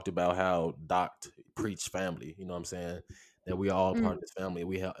 He talked about how Doc preached family. You know what I'm saying? That we are all part Mm. of this family.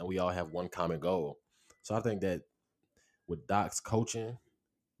 We all have one common goal. So I think that with Doc's coaching,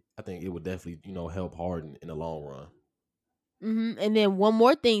 I think it would definitely help Harden in the long run. And then one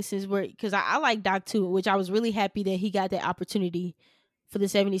more thing, since because I like Doc too, which I was really happy that he got that opportunity for the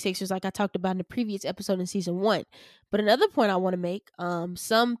 76ers, like I talked about in the previous episode in season 1. But another point I want to make,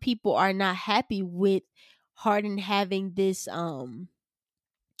 some people are not happy with Harden having this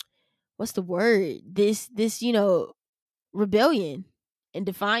what's the word? This rebellion and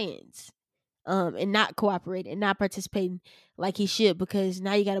defiance, and not cooperating and not participating like he should, because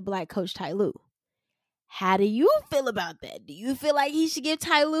now you got a black coach, Ty Lue. How do you feel about that? Do you feel like he should give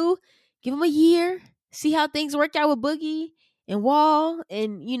Ty Lue, give him a year, see how things work out with Boogie and Wall,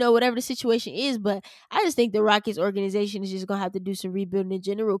 and whatever the situation is? But I just think the Rockets organization is just gonna have to do some rebuilding in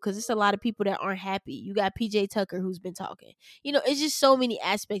general, because it's a lot of people that aren't happy. You got PJ Tucker who's been talking. It's just so many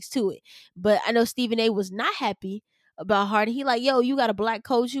aspects to it. But I know Stephen A was not happy about Harden. He like, yo, you got a black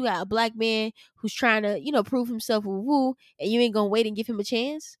coach, you got a black man who's trying to prove himself with Woo, and you ain't gonna wait and give him a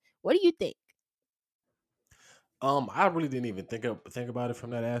chance. What do you think? I really didn't even think about it from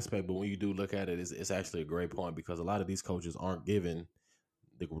that aspect, but when you do look at it, it's actually a great point because a lot of these coaches aren't given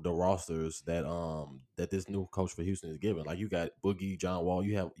the rosters that this new coach for Houston is given. Like you got Boogie, John Wall,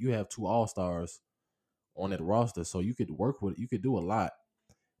 you have two All Stars on that roster, so you could do a lot.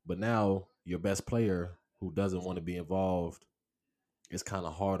 But now your best player who doesn't want to be involved, it's kind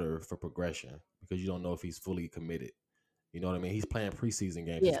of harder for progression because you don't know if he's fully committed. You know what I mean? He's playing preseason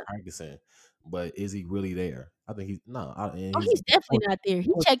games. He's Yeah. practicing, but is he really there? I think he's no. And Oh, he's he's definitely not there.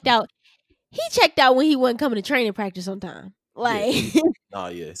 He checked unfortunate. out. He checked out when he wasn't coming to training practice on time. Yeah. Like, Nah.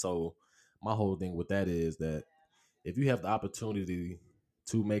 Yeah. So my whole thing with that is that if you have the opportunity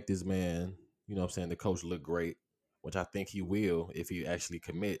to make this man, you know what I'm saying, the coach look great, which I think he will if he actually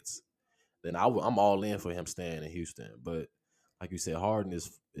commits, then I'm all in for him staying in Houston. But like you said, Harden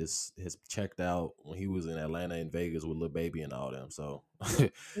is checked out when he was in Atlanta and Vegas with Lil Baby and all them. So that's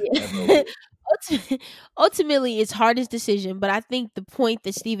yeah. over. Ultimately, it's Harden's decision, but I think the point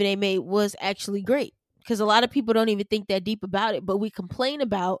that Stephen A. made was actually great because a lot of people don't even think that deep about it. But we complain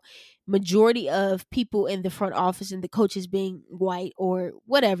about majority of people in the front office and the coaches being white or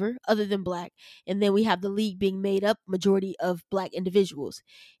whatever other than black, and then we have the league being made up majority of black individuals,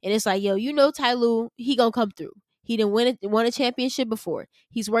 and it's like, yo, Ty Lue, he gonna come through. He didn't won a championship before.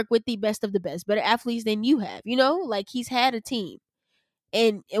 He's worked with the best of the best, better athletes than you have. Like he's had a team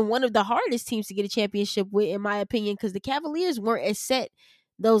and one of the hardest teams to get a championship with, in my opinion, because the Cavaliers weren't as set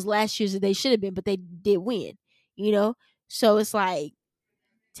those last years as they should have been, but they did win. You know, so it's like,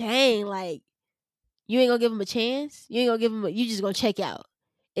 dang, like you ain't gonna give him a chance. You ain't gonna give him. You just gonna check out.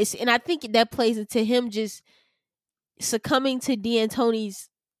 And I think that plays into him just succumbing to D'Antoni's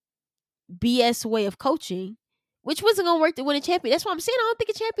BS way of coaching, which wasn't gonna work to win a champion. That's why I'm saying I don't think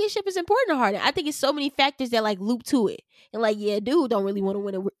a championship is important to Harden. I think it's so many factors that like loop to it, and like, yeah, dude don't really want to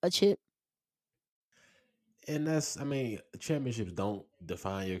win a chip. And that's, I mean, championships don't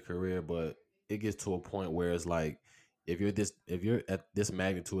define your career, but it gets to a point where it's like if you're at this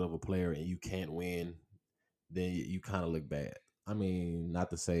magnitude of a player and you can't win, then you kind of look bad. I mean,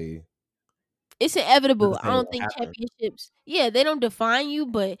 It's not to inevitable. I say it don't won't think happen championships, yeah, they don't define you,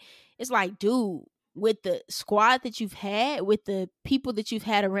 but it's like, dude, with the squad that you've had, with the people that you've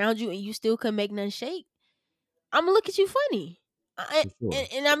had around you, and you still can make none shake, I'm gonna look at you funny. I, for sure.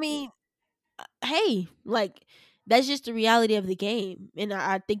 and I mean, hey, like that's just the reality of the game, and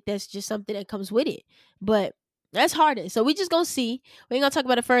I think that's just something that comes with it. But that's Harden, so we just gonna see. We ain't gonna talk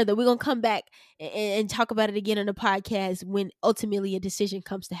about it further. We're gonna come back and talk about it again on the podcast when ultimately a decision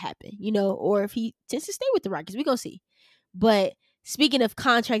comes to happen, or if he tends to stay with the Rockets. We gonna see. But speaking of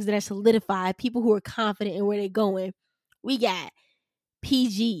contracts that are solidified, people who are confident in where they're going, we got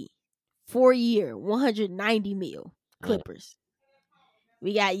PG 4 year, 190 mil Mm, Clippers.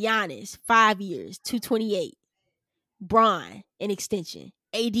 We got Giannis 5 years, 228. Braun, an extension.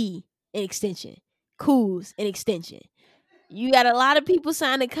 AD, an extension. Kuz, an extension. You got a lot of people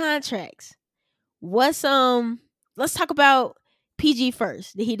signing contracts. What's Let's talk about PG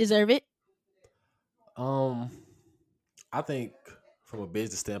first. Did he deserve it? Um, I think from a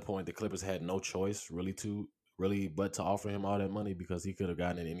business standpoint, the Clippers had no choice really but to offer him all that money because he could have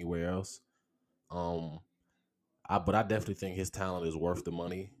gotten it anywhere else. Um, but I definitely think his talent is worth the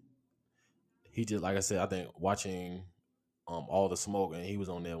money. He just, like I said, I think watching all the smoke, and he was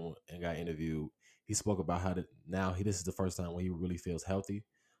on there and got interviewed. He spoke about how now this is the first time when he really feels healthy.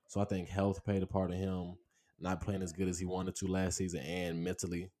 So I think health played a part of him not playing as good as he wanted to last season and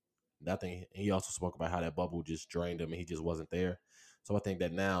mentally. I think he also spoke about how that bubble just drained him and he just wasn't there. So I think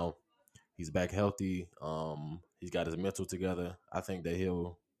that now he's back healthy. He's got his mental together. I think that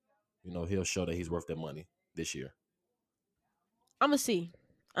he'll show that he's worth that money this year. I'm gonna see.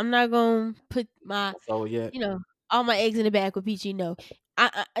 I'm not gonna put my, So yeah. you know, all my eggs in the bag with PG. No,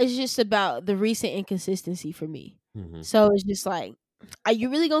 it's just about the recent inconsistency for me. Hmm. So it's just like, are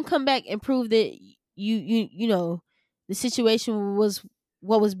you really gonna come back and prove that the situation was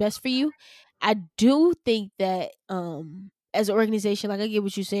what was best for you? I do think that as an organization, like I get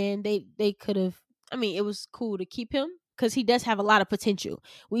what you're saying, they could have. I mean, it was cool to keep him because he does have a lot of potential.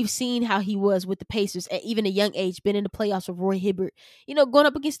 We've seen how he was with the Pacers at even a young age, been in the playoffs with Roy Hibbert, going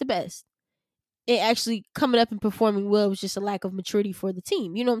up against the best and actually coming up and performing well. It was just a lack of maturity for the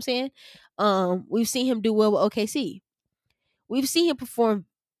team. You know what I'm saying? We've seen him do well with OKC. We've seen him perform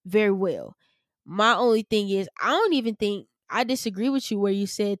very well. My only thing is, I don't even think I disagree with you where you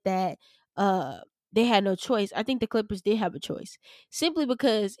said that uh they had no choice. I think the Clippers did have a choice. Simply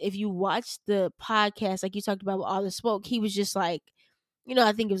because if you watch the podcast, like you talked about with all the smoke, he was just like,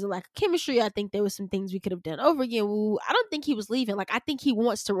 I think it was a lack of chemistry. I think there was some things we could have done over again. Woo. I don't think he was leaving. Like, I think he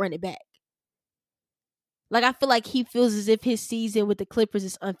wants to run it back. Like, I feel like he feels as if his season with the Clippers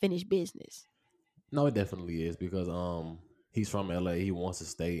is unfinished business. No, it definitely is because he's from LA. He wants to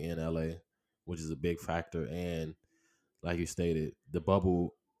stay in LA, which is a big factor. And like you stated, the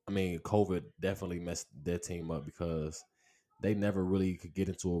bubble. I mean, COVID definitely messed their team up because they never really could get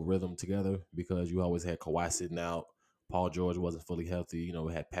into a rhythm together because you always had Kawhi sitting out. Paul George wasn't fully healthy.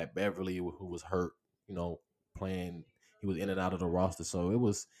 We had Pat Beverly who was hurt. Playing. He was in and out of the roster, so it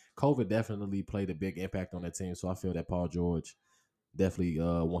was COVID definitely played a big impact on that team. So I feel that Paul George definitely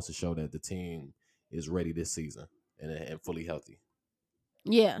wants to show that the team is ready this season and fully healthy.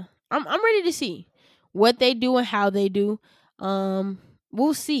 Yeah, I'm ready to see what they do and how they do. Um,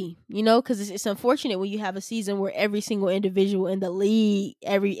 we'll see, because it's unfortunate when you have a season where every single individual in the league,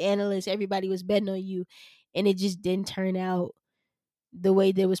 every analyst, everybody was betting on you, and it just didn't turn out the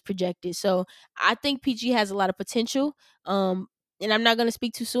way that was projected. So I think PG has a lot of potential. Um, and I'm not gonna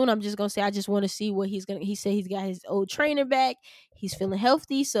speak too soon. I'm just gonna say I just want to see what he's gonna. He said he's got his old trainer back. He's feeling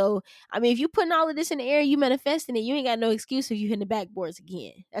healthy. So I mean, if you putting all of this in the air, you manifesting it. You ain't got no excuse if you hitting the backboards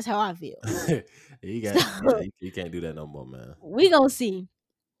again. That's how I feel. he got yeah, So he can't do that no more, man. we gonna see.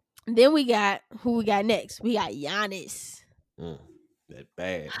 Then we got who we got next. We got Giannis, Mm, that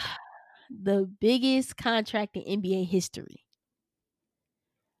bag. the biggest contract in NBA history.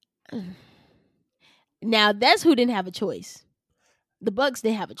 Now that's who didn't have a choice. The Bucks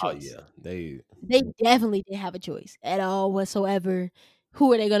didn't have a Oh choice. yeah, they They definitely didn't have a choice at all whatsoever.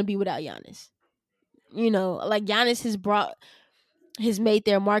 Who are they going to be without Giannis? Like Giannis has made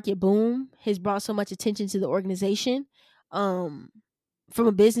their market boom. Has brought so much attention to the organization. Um, from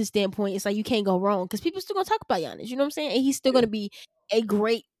a business standpoint, it's like you can't go wrong because people still gonna talk about Giannis. You know what I'm saying? And he's still yeah. gonna be a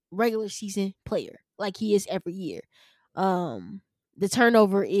great regular season player, like he is every year. Um, the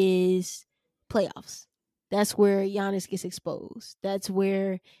turnover is playoffs. That's where Giannis gets exposed. That's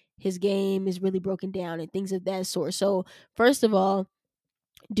where his game is really broken down and things of that sort. So, first of all,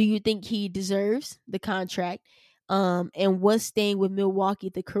 do you think he deserves the contract? And was staying with Milwaukee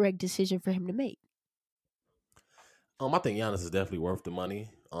the correct decision for him to make? I think Giannis is definitely worth the money.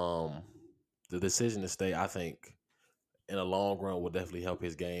 The decision to stay, I think, in the long run will definitely help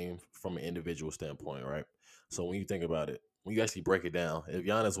his game from an individual standpoint, right? So when you think about it, when you actually break it down, if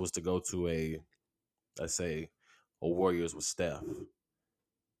Giannis was to go to let's say, a Warriors with Steph,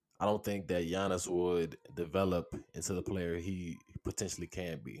 I don't think that Giannis would develop into the player he potentially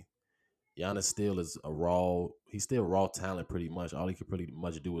can be. Giannis still is he's still raw talent pretty much. All he can pretty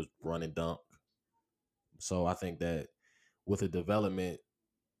much do is run and dunk. So I think that with a development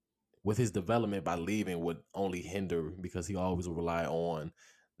with his development by leaving would only hinder because he always will rely on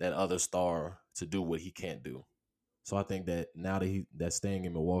that other star to do what he can't do. So I think that now that that's staying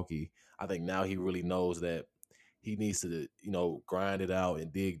in Milwaukee, I think now he really knows that he needs to, grind it out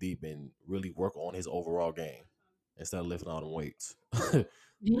and dig deep and really work on his overall game instead of lifting all them weights.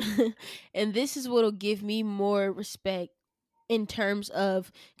 And this is what'll give me more respect in terms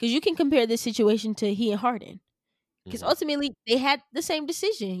of because you can compare this situation to he and Harden. Because hmm ultimately they had the same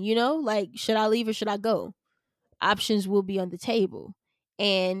decision, like should I leave or should I go? Options will be on the table.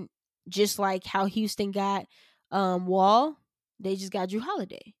 And just like how Houston got Wall, they just got Drew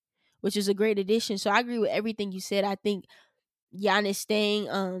Holiday, which is a great addition. So I agree with everything you said. I think Giannis staying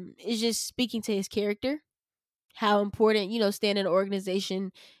is just speaking to his character, how important, staying in an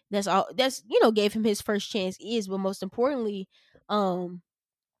organization that's gave him his first chance is, but most importantly, um,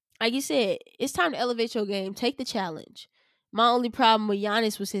 like you said, it's time to elevate your game. Take the challenge. My only problem with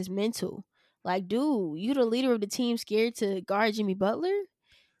Giannis was his mental. Like, dude, you the leader of the team, scared to guard Jimmy Butler.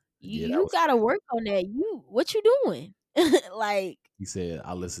 Yeah, You gotta work on that. What you doing? Like, he said,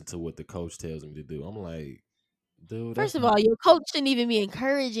 I listen to what the coach tells me to do. I'm like, dude, first that's of not. all, your coach shouldn't even be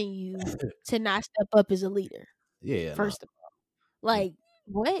encouraging you to not step up as a leader. Yeah, no. First of all, like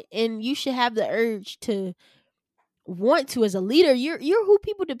what? And you should have the urge to want to as a leader. You're who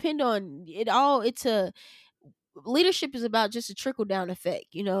people depend on. It's a leadership is about just a trickle down effect,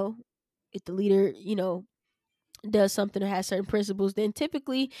 if the leader, does something or has certain principles, then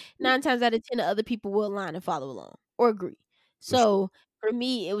typically 9 times out of 10 the other people will align and follow along or agree. For sure. So for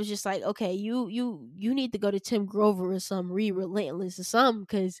me it was just like, okay, you need to go to Tim Grover or some Reed Relentless or something,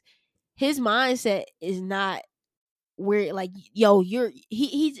 because his mindset is not where, like, yo,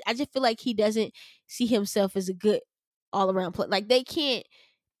 he's I just feel like he doesn't see himself as a good all around player. Like they can't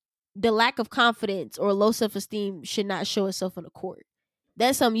the lack of confidence or low self esteem should not show itself on the court.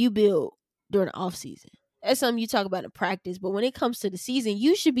 That's something you build during the off season. That's something you talk about in practice. But when it comes to the season,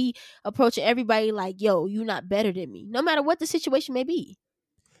 you should be approaching everybody like, yo, you're not better than me, no matter what the situation may be.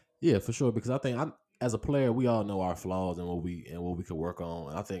 Yeah, for sure. Because I think as a player, we all know our flaws and what we could work on.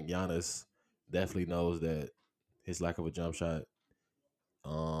 And I think Giannis definitely knows that his lack of a jump shot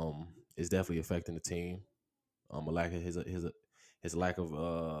is definitely affecting the team. A lack of his lack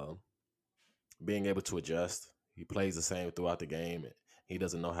of being able to adjust. He plays the same throughout the game. He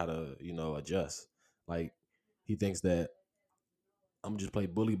doesn't know how to adjust. Like he thinks that I'm just play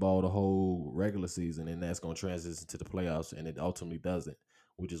bully ball the whole regular season, and that's going to transition to the playoffs, and it ultimately doesn't.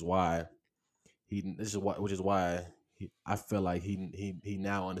 Which is why I feel like he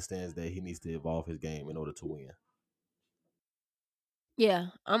now understands that he needs to evolve his game in order to win. Yeah,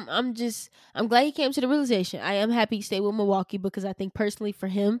 I'm glad he came to the realization. I am happy he stayed with Milwaukee because I think personally for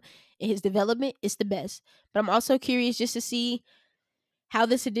him and his development, it's the best. But I'm also curious just to see how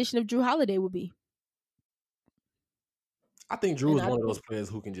this edition of Drew Holiday will be. I think Drew And is I one of think, those players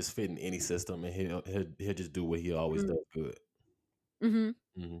who can just fit in any system, and he'll just do what he always mm, does good. mm-hmm.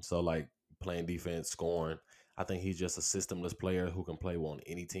 So like playing defense, scoring. I think he's just a systemless player who can play on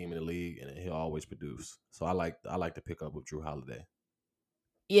any team in the league, and he'll always produce. So I like to pick up with Drew Holiday.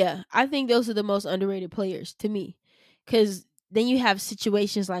 Yeah, I think those are the most underrated players to me, because then you have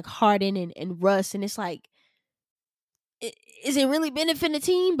situations like Harden and Russ, and it's like, is it really benefiting the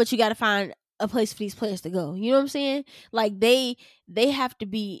team? But you got to find a place for these players to go. You know what I'm saying? Like they have to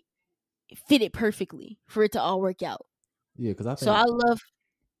be fitted perfectly for it to all work out. Yeah, because I So think.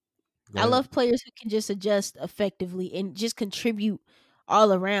 Go I ahead. love players who can just adjust effectively and just contribute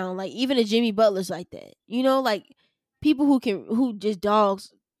all around. Like even a Jimmy Butler's like that. You know, like people who just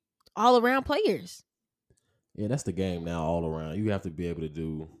dogs all around players. Yeah, that's the game now all around. You have to be able to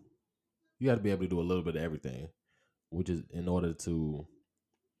do. You got to be able to do a little bit of everything, which is in order to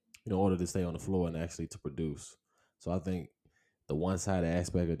in order to stay on the floor and actually to produce. So I think the one sided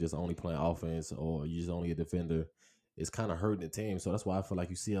aspect of just only playing offense or you just only a defender is kind of hurting the team. So that's why I feel like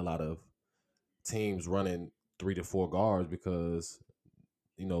you see a lot of teams running 3 to 4 guards because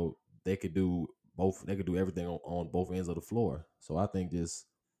you know they could do both. They could do everything on both ends of the floor. So I think just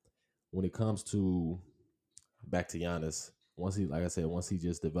when it comes to back to Giannis, once he, like I said, once he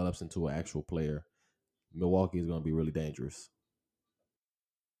just develops into an actual player, Milwaukee is going to be really dangerous.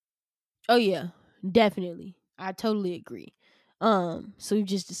 Oh yeah, definitely. I totally agree. So we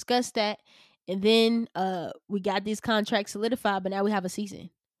just discussed that, and then we got these contracts solidified, but now we have a season,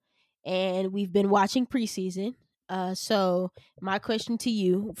 and we've been watching preseason. So my question to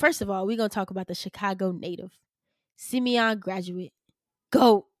you, first of all, we're gonna talk about the Chicago native, Simeon graduate,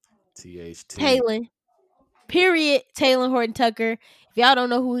 GOAT, THT. Taylor. Period. Taylor Horton Tucker. If y'all don't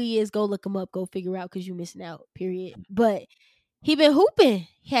know who he is, go look him up. Go figure out because you missing out. Period. But he been hooping.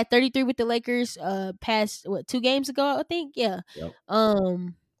 He had 33 with the Lakers. Past what 2 games ago, I think. Yeah. Yep.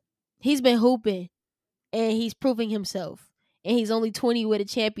 Um, he's been hooping and he's proving himself. And he's only 20 with a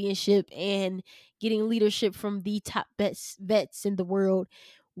championship and getting leadership from the top vets in the world.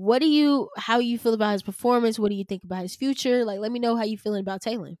 How you feel about his performance? What do you think about his future? Like, let me know how you feeling about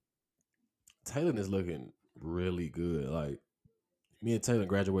Taylor. Taylor is looking really good. Like me and Taylor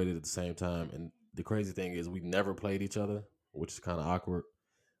graduated at the same time, and the crazy thing is we never played each other, which is kind of awkward.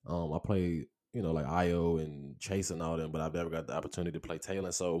 I played, like Io and Chase and all them, but I've never got the opportunity to play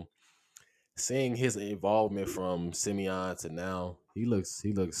Taylor. So seeing his involvement from Simeon to now, he looks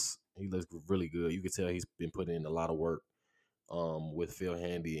really good. You can tell he's been putting in a lot of work with Phil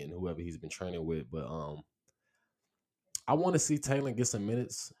Handy and whoever he's been training with. But I want to see Taylor get some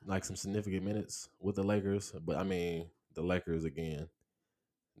minutes, like some significant minutes with the Lakers. But I mean, the Lakers again,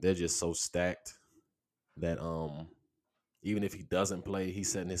 they're just so stacked that even if he doesn't play,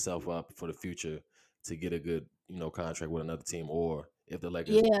 he's setting himself up for the future to get a good, contract with another team, or if the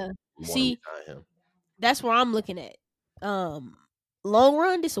Lakers Yeah. want to See, resign him. that's where I'm looking at. Um, Long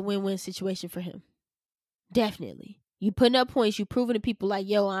run, this a win-win situation for him. Definitely. You putting up points, you proving to people like,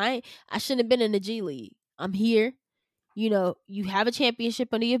 yo, I shouldn't have been in the G League. I'm here. You know, you have a championship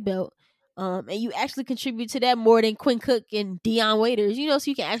under your belt. And you actually contribute to that more than Quinn Cook and Dion Waiters, so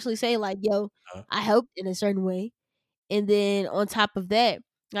you can actually say, like, yo, Huh? I helped in a certain way. And then on top of that,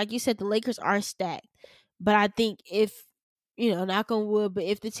 like you said, the Lakers are stacked. But I think if, knock on wood, but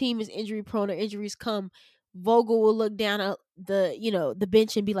if the team is injury prone or injuries come, Vogel will look down at the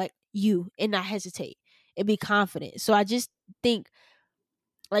bench and be like, you, and not hesitate and be confident. So I just think,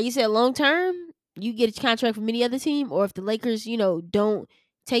 like you said, long term, you get a contract from any other team, or if the Lakers, don't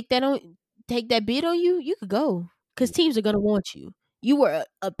take that on take that bid on you, you could go. Because teams are gonna want you. You were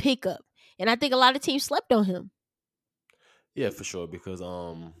a pickup. And I think a lot of teams slept on him. Yeah, for sure. Because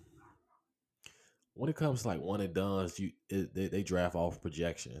when it comes to like one and done's, they draft off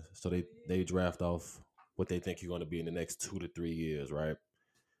projections. So they draft off what they think you're going to be in the next 2 to 3 years, right?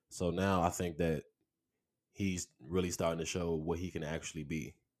 So now I think that he's really starting to show what he can actually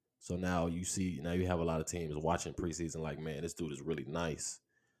be. So now you have a lot of teams watching preseason like, man, this dude is really nice,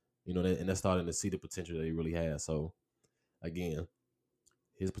 and they're starting to see the potential that he really has. So again,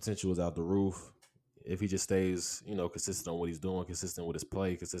 his potential is out the roof. If he just stays, consistent on what he's doing, consistent with his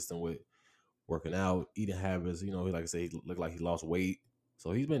play, consistent with working out, eating habits. Like I say, he looked like he lost weight,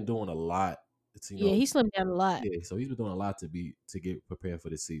 so he's been doing a lot. It's Yeah, he slimmed down a lot. yeah. So he's been doing a lot to get prepared for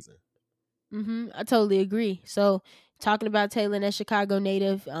this season. I totally agree. So talking about Taylor, that Chicago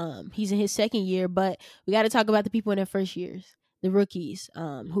native, he's in his second year, but we got to talk about the people in their first years, the rookies,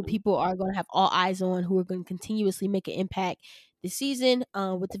 who Hmm. people are going to have all eyes on, who are going to continuously make an impact this season,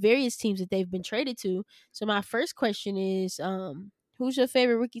 with the various teams that they've been traded to. So my first question is, who's your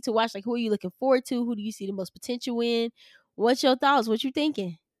favorite rookie to watch? Like, who are you looking forward to? Who do you see the most potential in? What's your thoughts? What you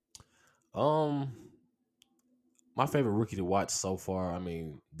thinking? Um, my favorite rookie to watch so far, I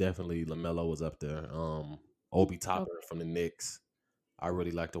mean, definitely Lamelo was up there. Obi Toppin from the Knicks, I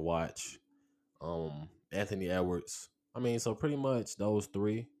really like to watch. Anthony Edwards. I mean, so pretty much those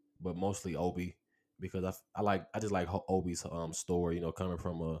three, but mostly Obi because I just like Obi's story. You know, coming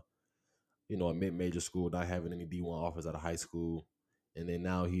from a mid major school, not having any D1 offers out of high school, and then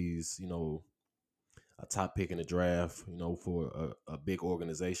now he's a top pick in the draft. You know, for a big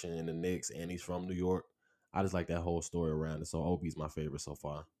organization in the Knicks, and he's from New York. I just like that whole story around it. So Obi's my favorite so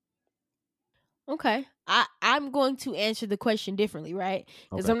far. Okay. I'm going to answer the question differently, right?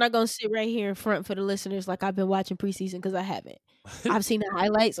 Because Okay. I'm not going to sit right here in front for the listeners like I've been watching preseason because I haven't. I've seen the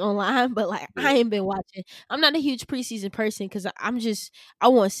highlights online, but like Yeah. I ain't been watching. I'm not a huge preseason person because I'm just I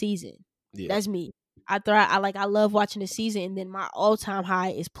want season. Yeah. That's me. I love watching the season, and then my all time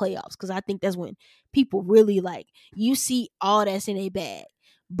high is playoffs because I think that's when people really like you see all that's in a bag.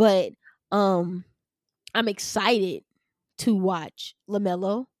 But um, I'm excited to watch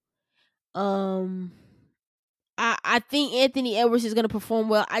Lamelo. Um, I think Anthony Edwards is gonna perform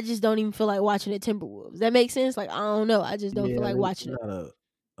well. I just don't even feel like watching the Timberwolves. That makes sense. Like I don't know. I just don't feel Yeah, like they're watching not a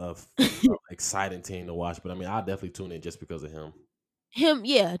them. exciting team to watch, but I mean, I'll definitely tune in just because of him. Him,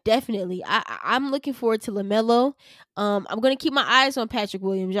 yeah, definitely. I'm looking forward to Lamelo. I'm gonna keep my eyes on Patrick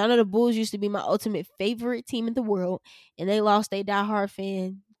Williams. Y'all know the Bulls used to be my ultimate favorite team in the world, and they lost a diehard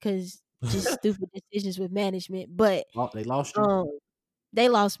fan because just stupid decisions with management. But They lost you. um, they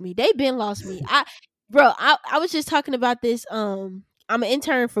lost me. They been lost me. I was just talking about this. I'm an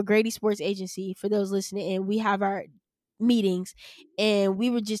intern for Grady Sports Agency for those listening, and we have our meetings, and we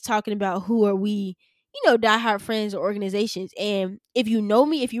were just talking about who are we, diehard friends or organizations. And if you know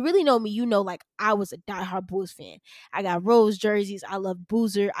me, if you really know me, you know like I was a diehard Bulls fan. I got Rose jerseys. I love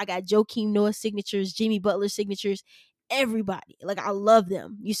Boozer. I got Joakim Noah signatures, Jimmy Butler signatures. Everybody, like I love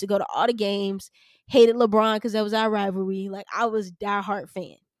them. Used to go to all the games. Hated LeBron because that was our rivalry. Like I was diehard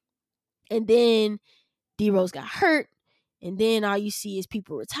fan. And then D Rose got hurt. And then all you see is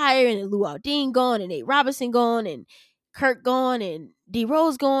people retiring and Lou Aldine gone and Nate Robinson gone and Kirk gone and D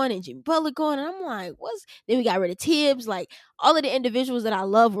Rose gone and Jimmy Butler gone. And I'm like, what's then we got rid of Tibbs. Like all of the individuals that I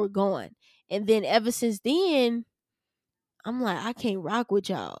love were gone. And then ever since then, I'm like, I can't rock with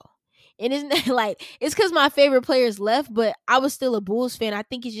y'all. And it's not like it's because my favorite players left, but I was still a Bulls fan. I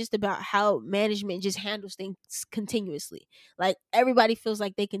think it's just about how management just handles things continuously. Like everybody feels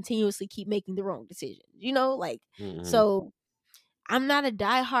like they continuously keep making the wrong decision. Like Hmm. so I'm not a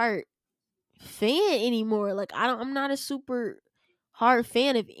diehard fan anymore. Like I'm not a super hard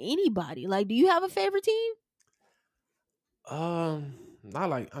fan of anybody. Like, do you have a favorite team? Not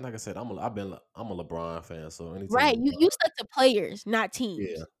like I said, I'm a LeBron fan, so anytime Right. You LeBron, stuck to players, not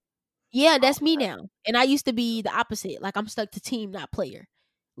yeah. teams. Yeah, that's me now. And I used to be the opposite. Like I'm stuck to team, not player.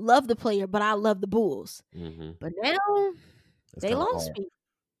 Love the player, but I love the Bulls. Hmm. But now It's they kind of lost hard me.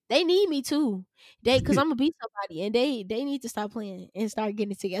 They need me too. Cause I'm gonna beat somebody and they need to stop playing and start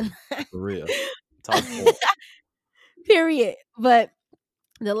getting it together. for real. Talk sports. Period. But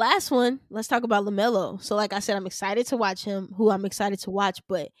the last one, let's talk about LaMelo. So like I said, I'm excited to watch him, who I'm excited to watch,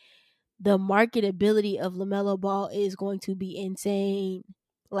 but the marketability of LaMelo Ball is going to be insane.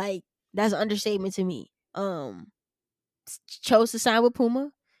 Like that's an understatement to me. Chose to sign with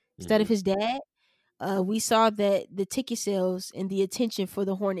Puma instead Hmm. of his dad. We saw that the ticket sales and the attention for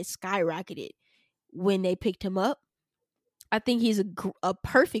the Hornets skyrocketed when they picked him up. I think he's a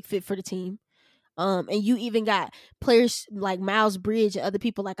perfect fit for the team. And you even got players like Miles Bridge and other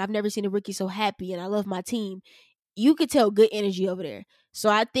people like I've never seen a rookie so happy and I love my team. You could tell good energy over there. So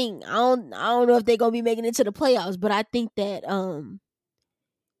I think I don't know if they're gonna be making it to the playoffs, but I think that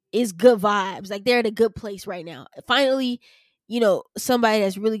it's good vibes. Like they're at a good place right now. Finally, somebody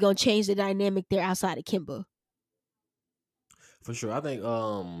that's really gonna change the dynamic there outside of Kimba. For sure. I think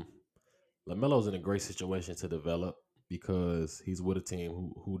LaMelo's in a great situation to develop because he's with a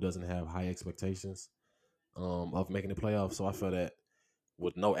team who doesn't have high expectations of making the playoffs. So I feel that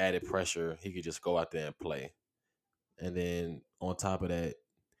with no added pressure, he could just go out there and play. And then on top of that,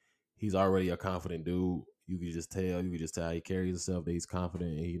 he's already a confident dude. You could just tell how he carries himself that he's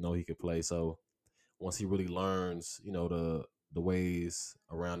confident and he know he can play. So once he really learns, the ways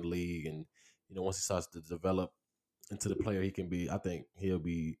around the league and once he starts to develop into the player he can be, I think he'll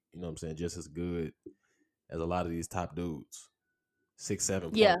be, you know what I'm saying, just as good as a lot of these top dudes. 6, 7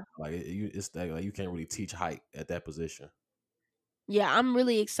 point. Yeah. It's like you can't really teach height at that position. Yeah, I'm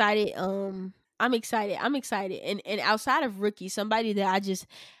really excited. I'm excited. I'm excited. And outside of rookie, somebody that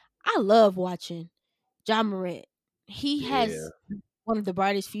I love watching, John Morant. He Yeah. has one of the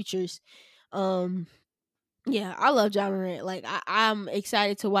brightest futures. Um yeah, I love John Morant. Like I'm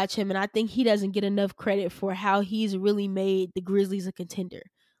excited to watch him, and I think he doesn't get enough credit for how he's really made the Grizzlies a contender.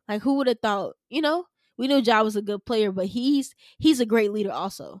 Like who would have thought, we knew Ja was a good player, but he's a great leader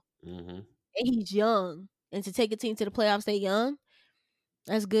also. Hmm. And he's young. And to take a team to the playoffs that young,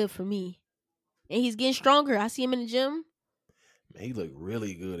 that's good for me. And he's getting stronger. I see him in the gym. Man, he looked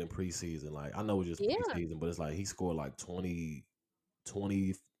really good in preseason. Like I know it's just Yeah. preseason, but it's like he scored like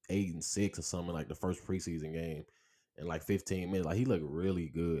 28 and 6 or something like the first preseason game in like 15 minutes. Like he looked really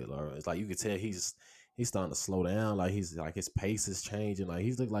good. Like, it's like you could tell he's starting to slow down. Like he's like his pace is changing. Like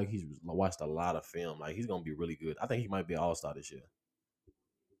he's looked like he's watched a lot of film. Like he's gonna be really good. I think he might be an all-star this year.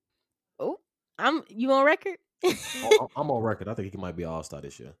 Oh, you on record? I'm on record. I think he might be an all-star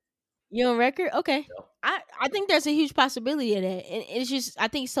this year. You on record? Okay. Yeah. I think there's a huge possibility of that. And it's just I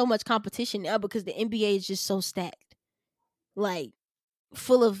think so much competition now because the NBA is just so stacked. Like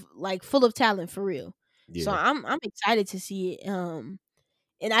full of talent for real. So Yeah. I'm excited to see it.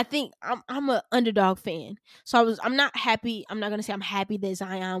 And I think I'm a underdog fan. So I'm not happy. I'm not gonna say I'm happy that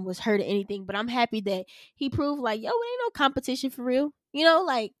Zion was hurt or anything, but I'm happy that he proved like, yo, it ain't no competition for real.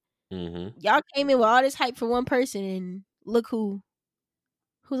 Like Hmm. y'all came in with all this hype for one person and look who's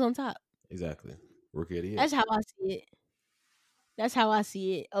on top. Exactly. Rookie of the year. That's how I see it. That's how I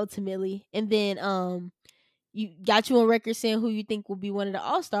see it ultimately. And then you got you on record saying who you think will be one of the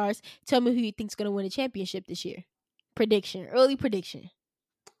all stars. Tell me who you think's gonna win the championship this year. Prediction, early prediction.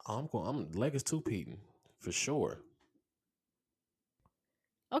 I'm Lakers two-peating for sure.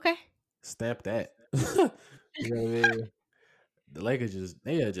 Okay. Stamp that. You know what I mean? The Lakers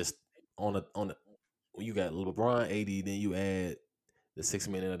they are just on the when you got LeBron 80, then you add the 6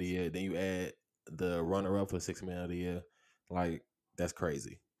 man of the year, then you add the runner up for 6 man of the year. Like that's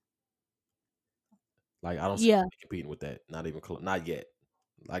crazy. Like I don't see Yeah. them competing with that. Not even close. Not yet.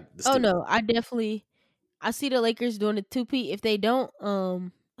 Like the Oh still. no, I see the Lakers doing the two P. If they don't,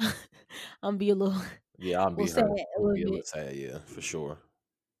 I'm be a Yeah, I'll little be sad hurt. a I'm gonna little be a little bit. sad. Yeah, for sure.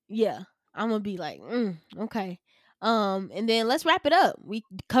 Yeah, I'm gonna be like, okay. And then let's wrap it up. We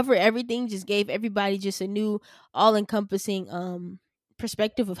covered everything. Just gave everybody just a new, all encompassing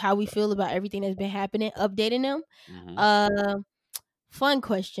perspective of how we feel about everything that's been happening. Updating them. Hmm. Uh, Fun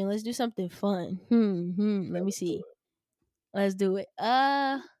question. Let's do something fun. Let me see. Let's do it.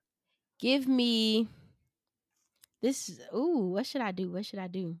 Give me this. Ooh, what should I do? What should I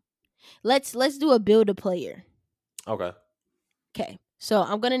do? Let's do a build a player. Okay. Okay. So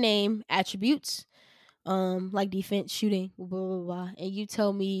I'm gonna name attributes, like defense, shooting, blah blah blah, and you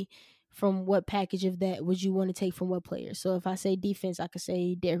tell me from what package of that would you want to take from what player. So if I say defense, I could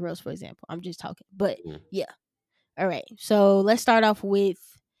say Derrick Rose, for example. I'm just talking, but Mhm. yeah. All right. So let's start off with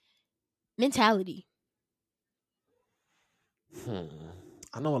mentality. Hmm.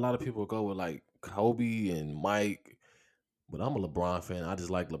 I know a lot of people go with like Kobe and Mike, but I'm a LeBron fan. I just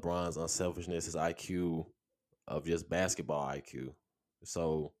like LeBron's unselfishness, his IQ of just basketball IQ.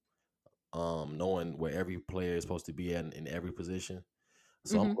 So, knowing where every player is supposed to be at in every position.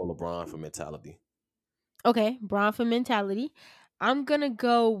 So I'm Hmm. gonna go LeBron for mentality. Okay, Braun for mentality. I'm gonna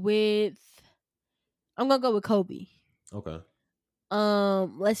go with Kobe. Okay.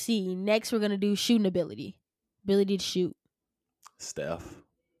 Let's see. Next, we're gonna do shooting ability to shoot. Steph.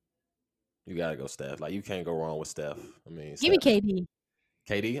 You gotta go Steph. Like you can't go wrong with Steph. I mean Give me Steph. KD.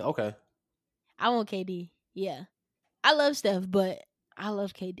 KD. Okay. I want KD. Yeah, I love Steph, but I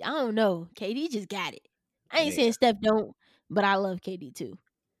love KD. I don't know. KD just got it. I ain't Man. saying Steph don't, but I love KD too.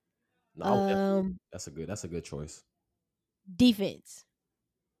 No, I would definitely. Um, That's a good choice. Defense.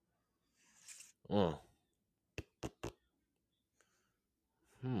 Mm.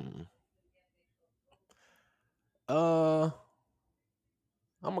 Hmm. Uh,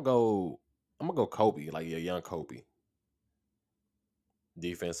 I'm gonna go. I'm gonna go Kobe. Like yeah, young Kobe.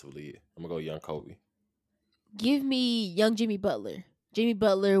 Defensively, I'm gonna go young Kobe. Give me young Jimmy Butler. Jimmy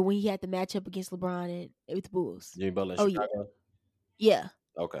Butler when he had the matchup against LeBron and with the Bulls. Jimmy Butler in Oh yeah, Chicago. yeah.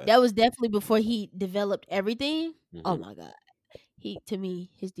 Okay. That was definitely before he developed everything. Oh Hmm. my god. To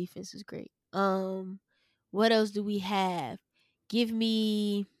me, his defense is great. What else do we have? Give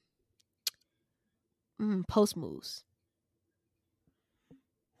me post moves.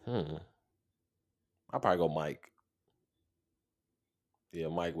 Hmm. I'll probably go Mike. Yeah,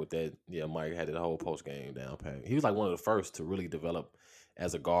 Mike with that. Yeah, Mike had the whole post game down pat. He was like one of the first to really develop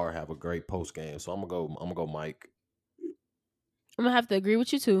as a guard, have a great post game. So I'm gonna go. I'm gonna go Mike. I'm gonna have to agree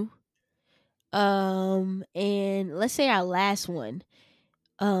with you too. And let's say our last one.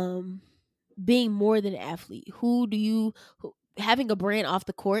 Um, being more than an athlete. Having a brand off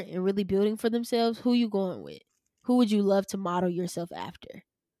the court and really building for themselves? Who you going with? Who would you love to model yourself after?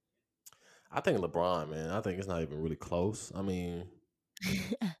 I think LeBron, man. I think it's not even really close. I mean,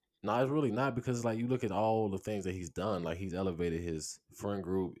 no, it's really not because like you look at all the things that he's done. Like he's elevated his friend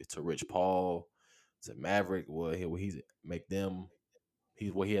group to Rich Paul, to Maverick. Where he's make them.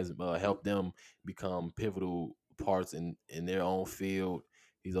 He's what he has helped them become pivotal parts in their own field.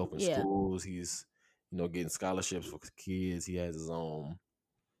 He's opened Yeah. schools. He's getting scholarships for kids. He has his own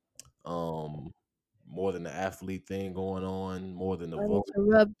um more than the athlete thing going on, more than the vote.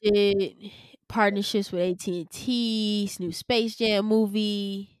 Uninterrupted partnerships with AT&T, new Space Jam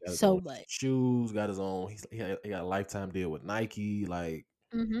movie, Got his so own much. shoes. Got his own. He got a lifetime deal with Nike. Like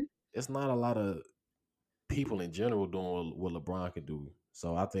Hmm. it's not a lot of people in general doing what LeBron can do.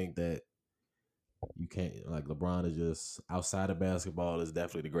 So I think that you can't like LeBron is just outside of basketball is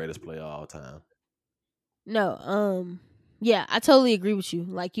definitely the greatest player of all time. No, yeah, I totally agree with you.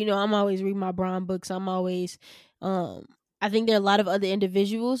 Like, I'm always reading my Braun books. I'm always, um, I think there are a lot of other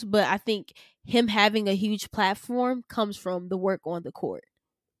individuals, but I think him having a huge platform comes from the work on the court.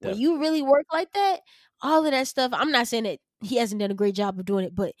 When Definitely. you really work like that, all of that stuff, I'm not saying that he hasn't done a great job of doing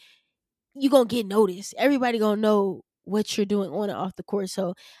it, but you gonna get noticed. Everybody gonna know what you're doing on and off the court.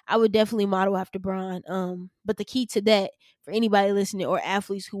 So I would definitely model after Braun. But the key to that for anybody listening or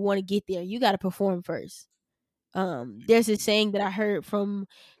athletes who want to get there, you got to perform first. There's this saying that I heard from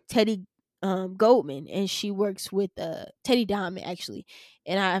Teddy Goldman, and she works with Teddy Diamond actually,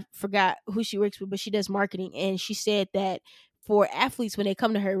 and I forgot who she works with, but she does marketing, and she said that for athletes when they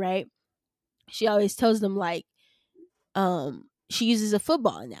come to her, right, she always tells them like, she uses a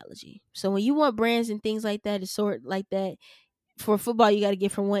football analogy. So when you want brands and things like that, it's sort like that. For football, you got to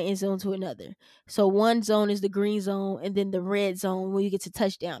get from one end zone to another. So one zone is the green zone, and then the red zone when you get to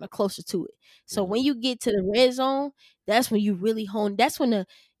touchdown or closer to it. So when Mhm. you get to the red zone, that's when you really hone. That's when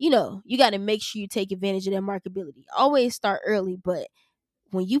you got to make sure you take advantage of that marketability. Always start early, but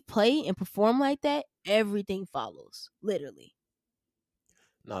when you play and perform like that, everything follows. Literally.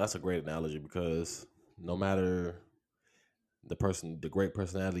 No, that's a great analogy because no matter the great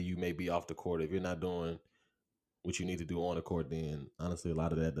personality you may be off the court, if you're not doing what you need to do on the court, then honestly, a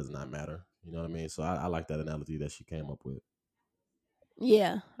lot of that does not matter. You know what I mean? So I like that analogy that she came up with.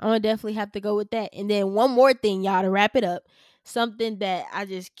 Yeah, I'm gonna definitely have to go with that. And then one more thing, y'all, to wrap it up. Something that I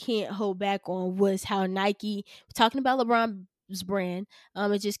just can't hold back on was how Nike, talking about LeBron's brand,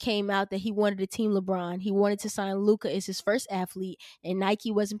 it just came out that he wanted to team LeBron. He wanted to sign Luca as his first athlete, and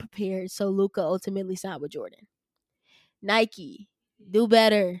Nike wasn't prepared, so Luca ultimately signed with Jordan. Nike, do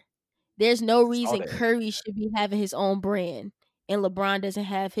better. There's no Saw reason that. Curry should be having his own brand. And LeBron doesn't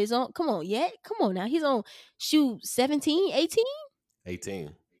have his own. Come on, yet. Come on now. He's on shoot 17, 18.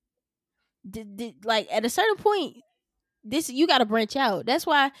 18. Like at a certain point, this you got to branch out. That's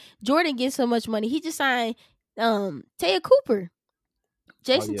why Jordan gets so much money. He just signed Taya Cooper, Oh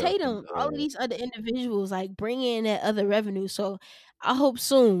Jason yeah. Tatum, all of these other individuals, like bring in that other revenue. So I hope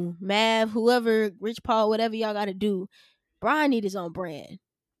soon, Mav, whoever, Rich Paul, whatever y'all got to do, Brian need his own brand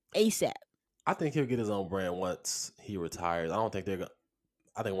ASAP. I think he'll get his own brand once he retires. I don't think they're gonna.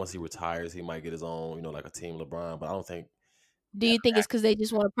 I think once he retires, he might get his own, like a Team LeBron. But I don't think. Do you think it's because they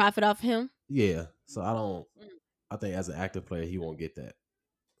just want to profit off him? Yeah. So I don't. I think as an active player, he won't get that.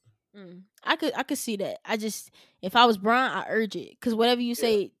 I could see that. I just if I was Brian, I urge it because whatever you Yeah.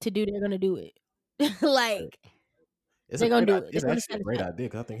 say to do, they're gonna do it. Like It's a they're gonna great. do it. They're It's gonna actually a great satisfy. idea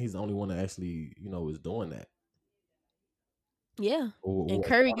because I think he's the only one that actually, is doing that. Yeah. Who And has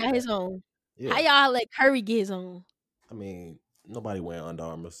Curry thought of got that? his own. How Yeah. y'all let Curry get his own? I mean, nobody wearing Under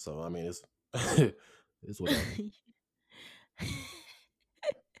Armour, so I mean, it's it's whatever.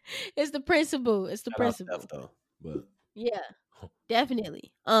 It's the principle. It's the Shout out Steph principle. though, but Yeah,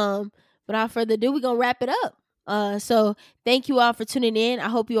 definitely. Without further ado, we're gonna wrap it up. So thank you all for tuning in. I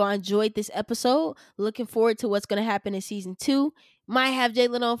hope you all enjoyed this episode. Looking forward to what's gonna happen in season 2. Might have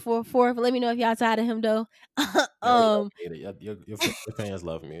Jalen on for a fourth. Let me know if y'all tired of him though. yeah, we love um, me. Your fans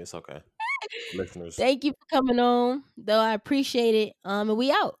love me. It's okay, listeners. Thank you for coming on, though. I appreciate it. And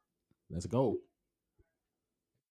we out. Let's go.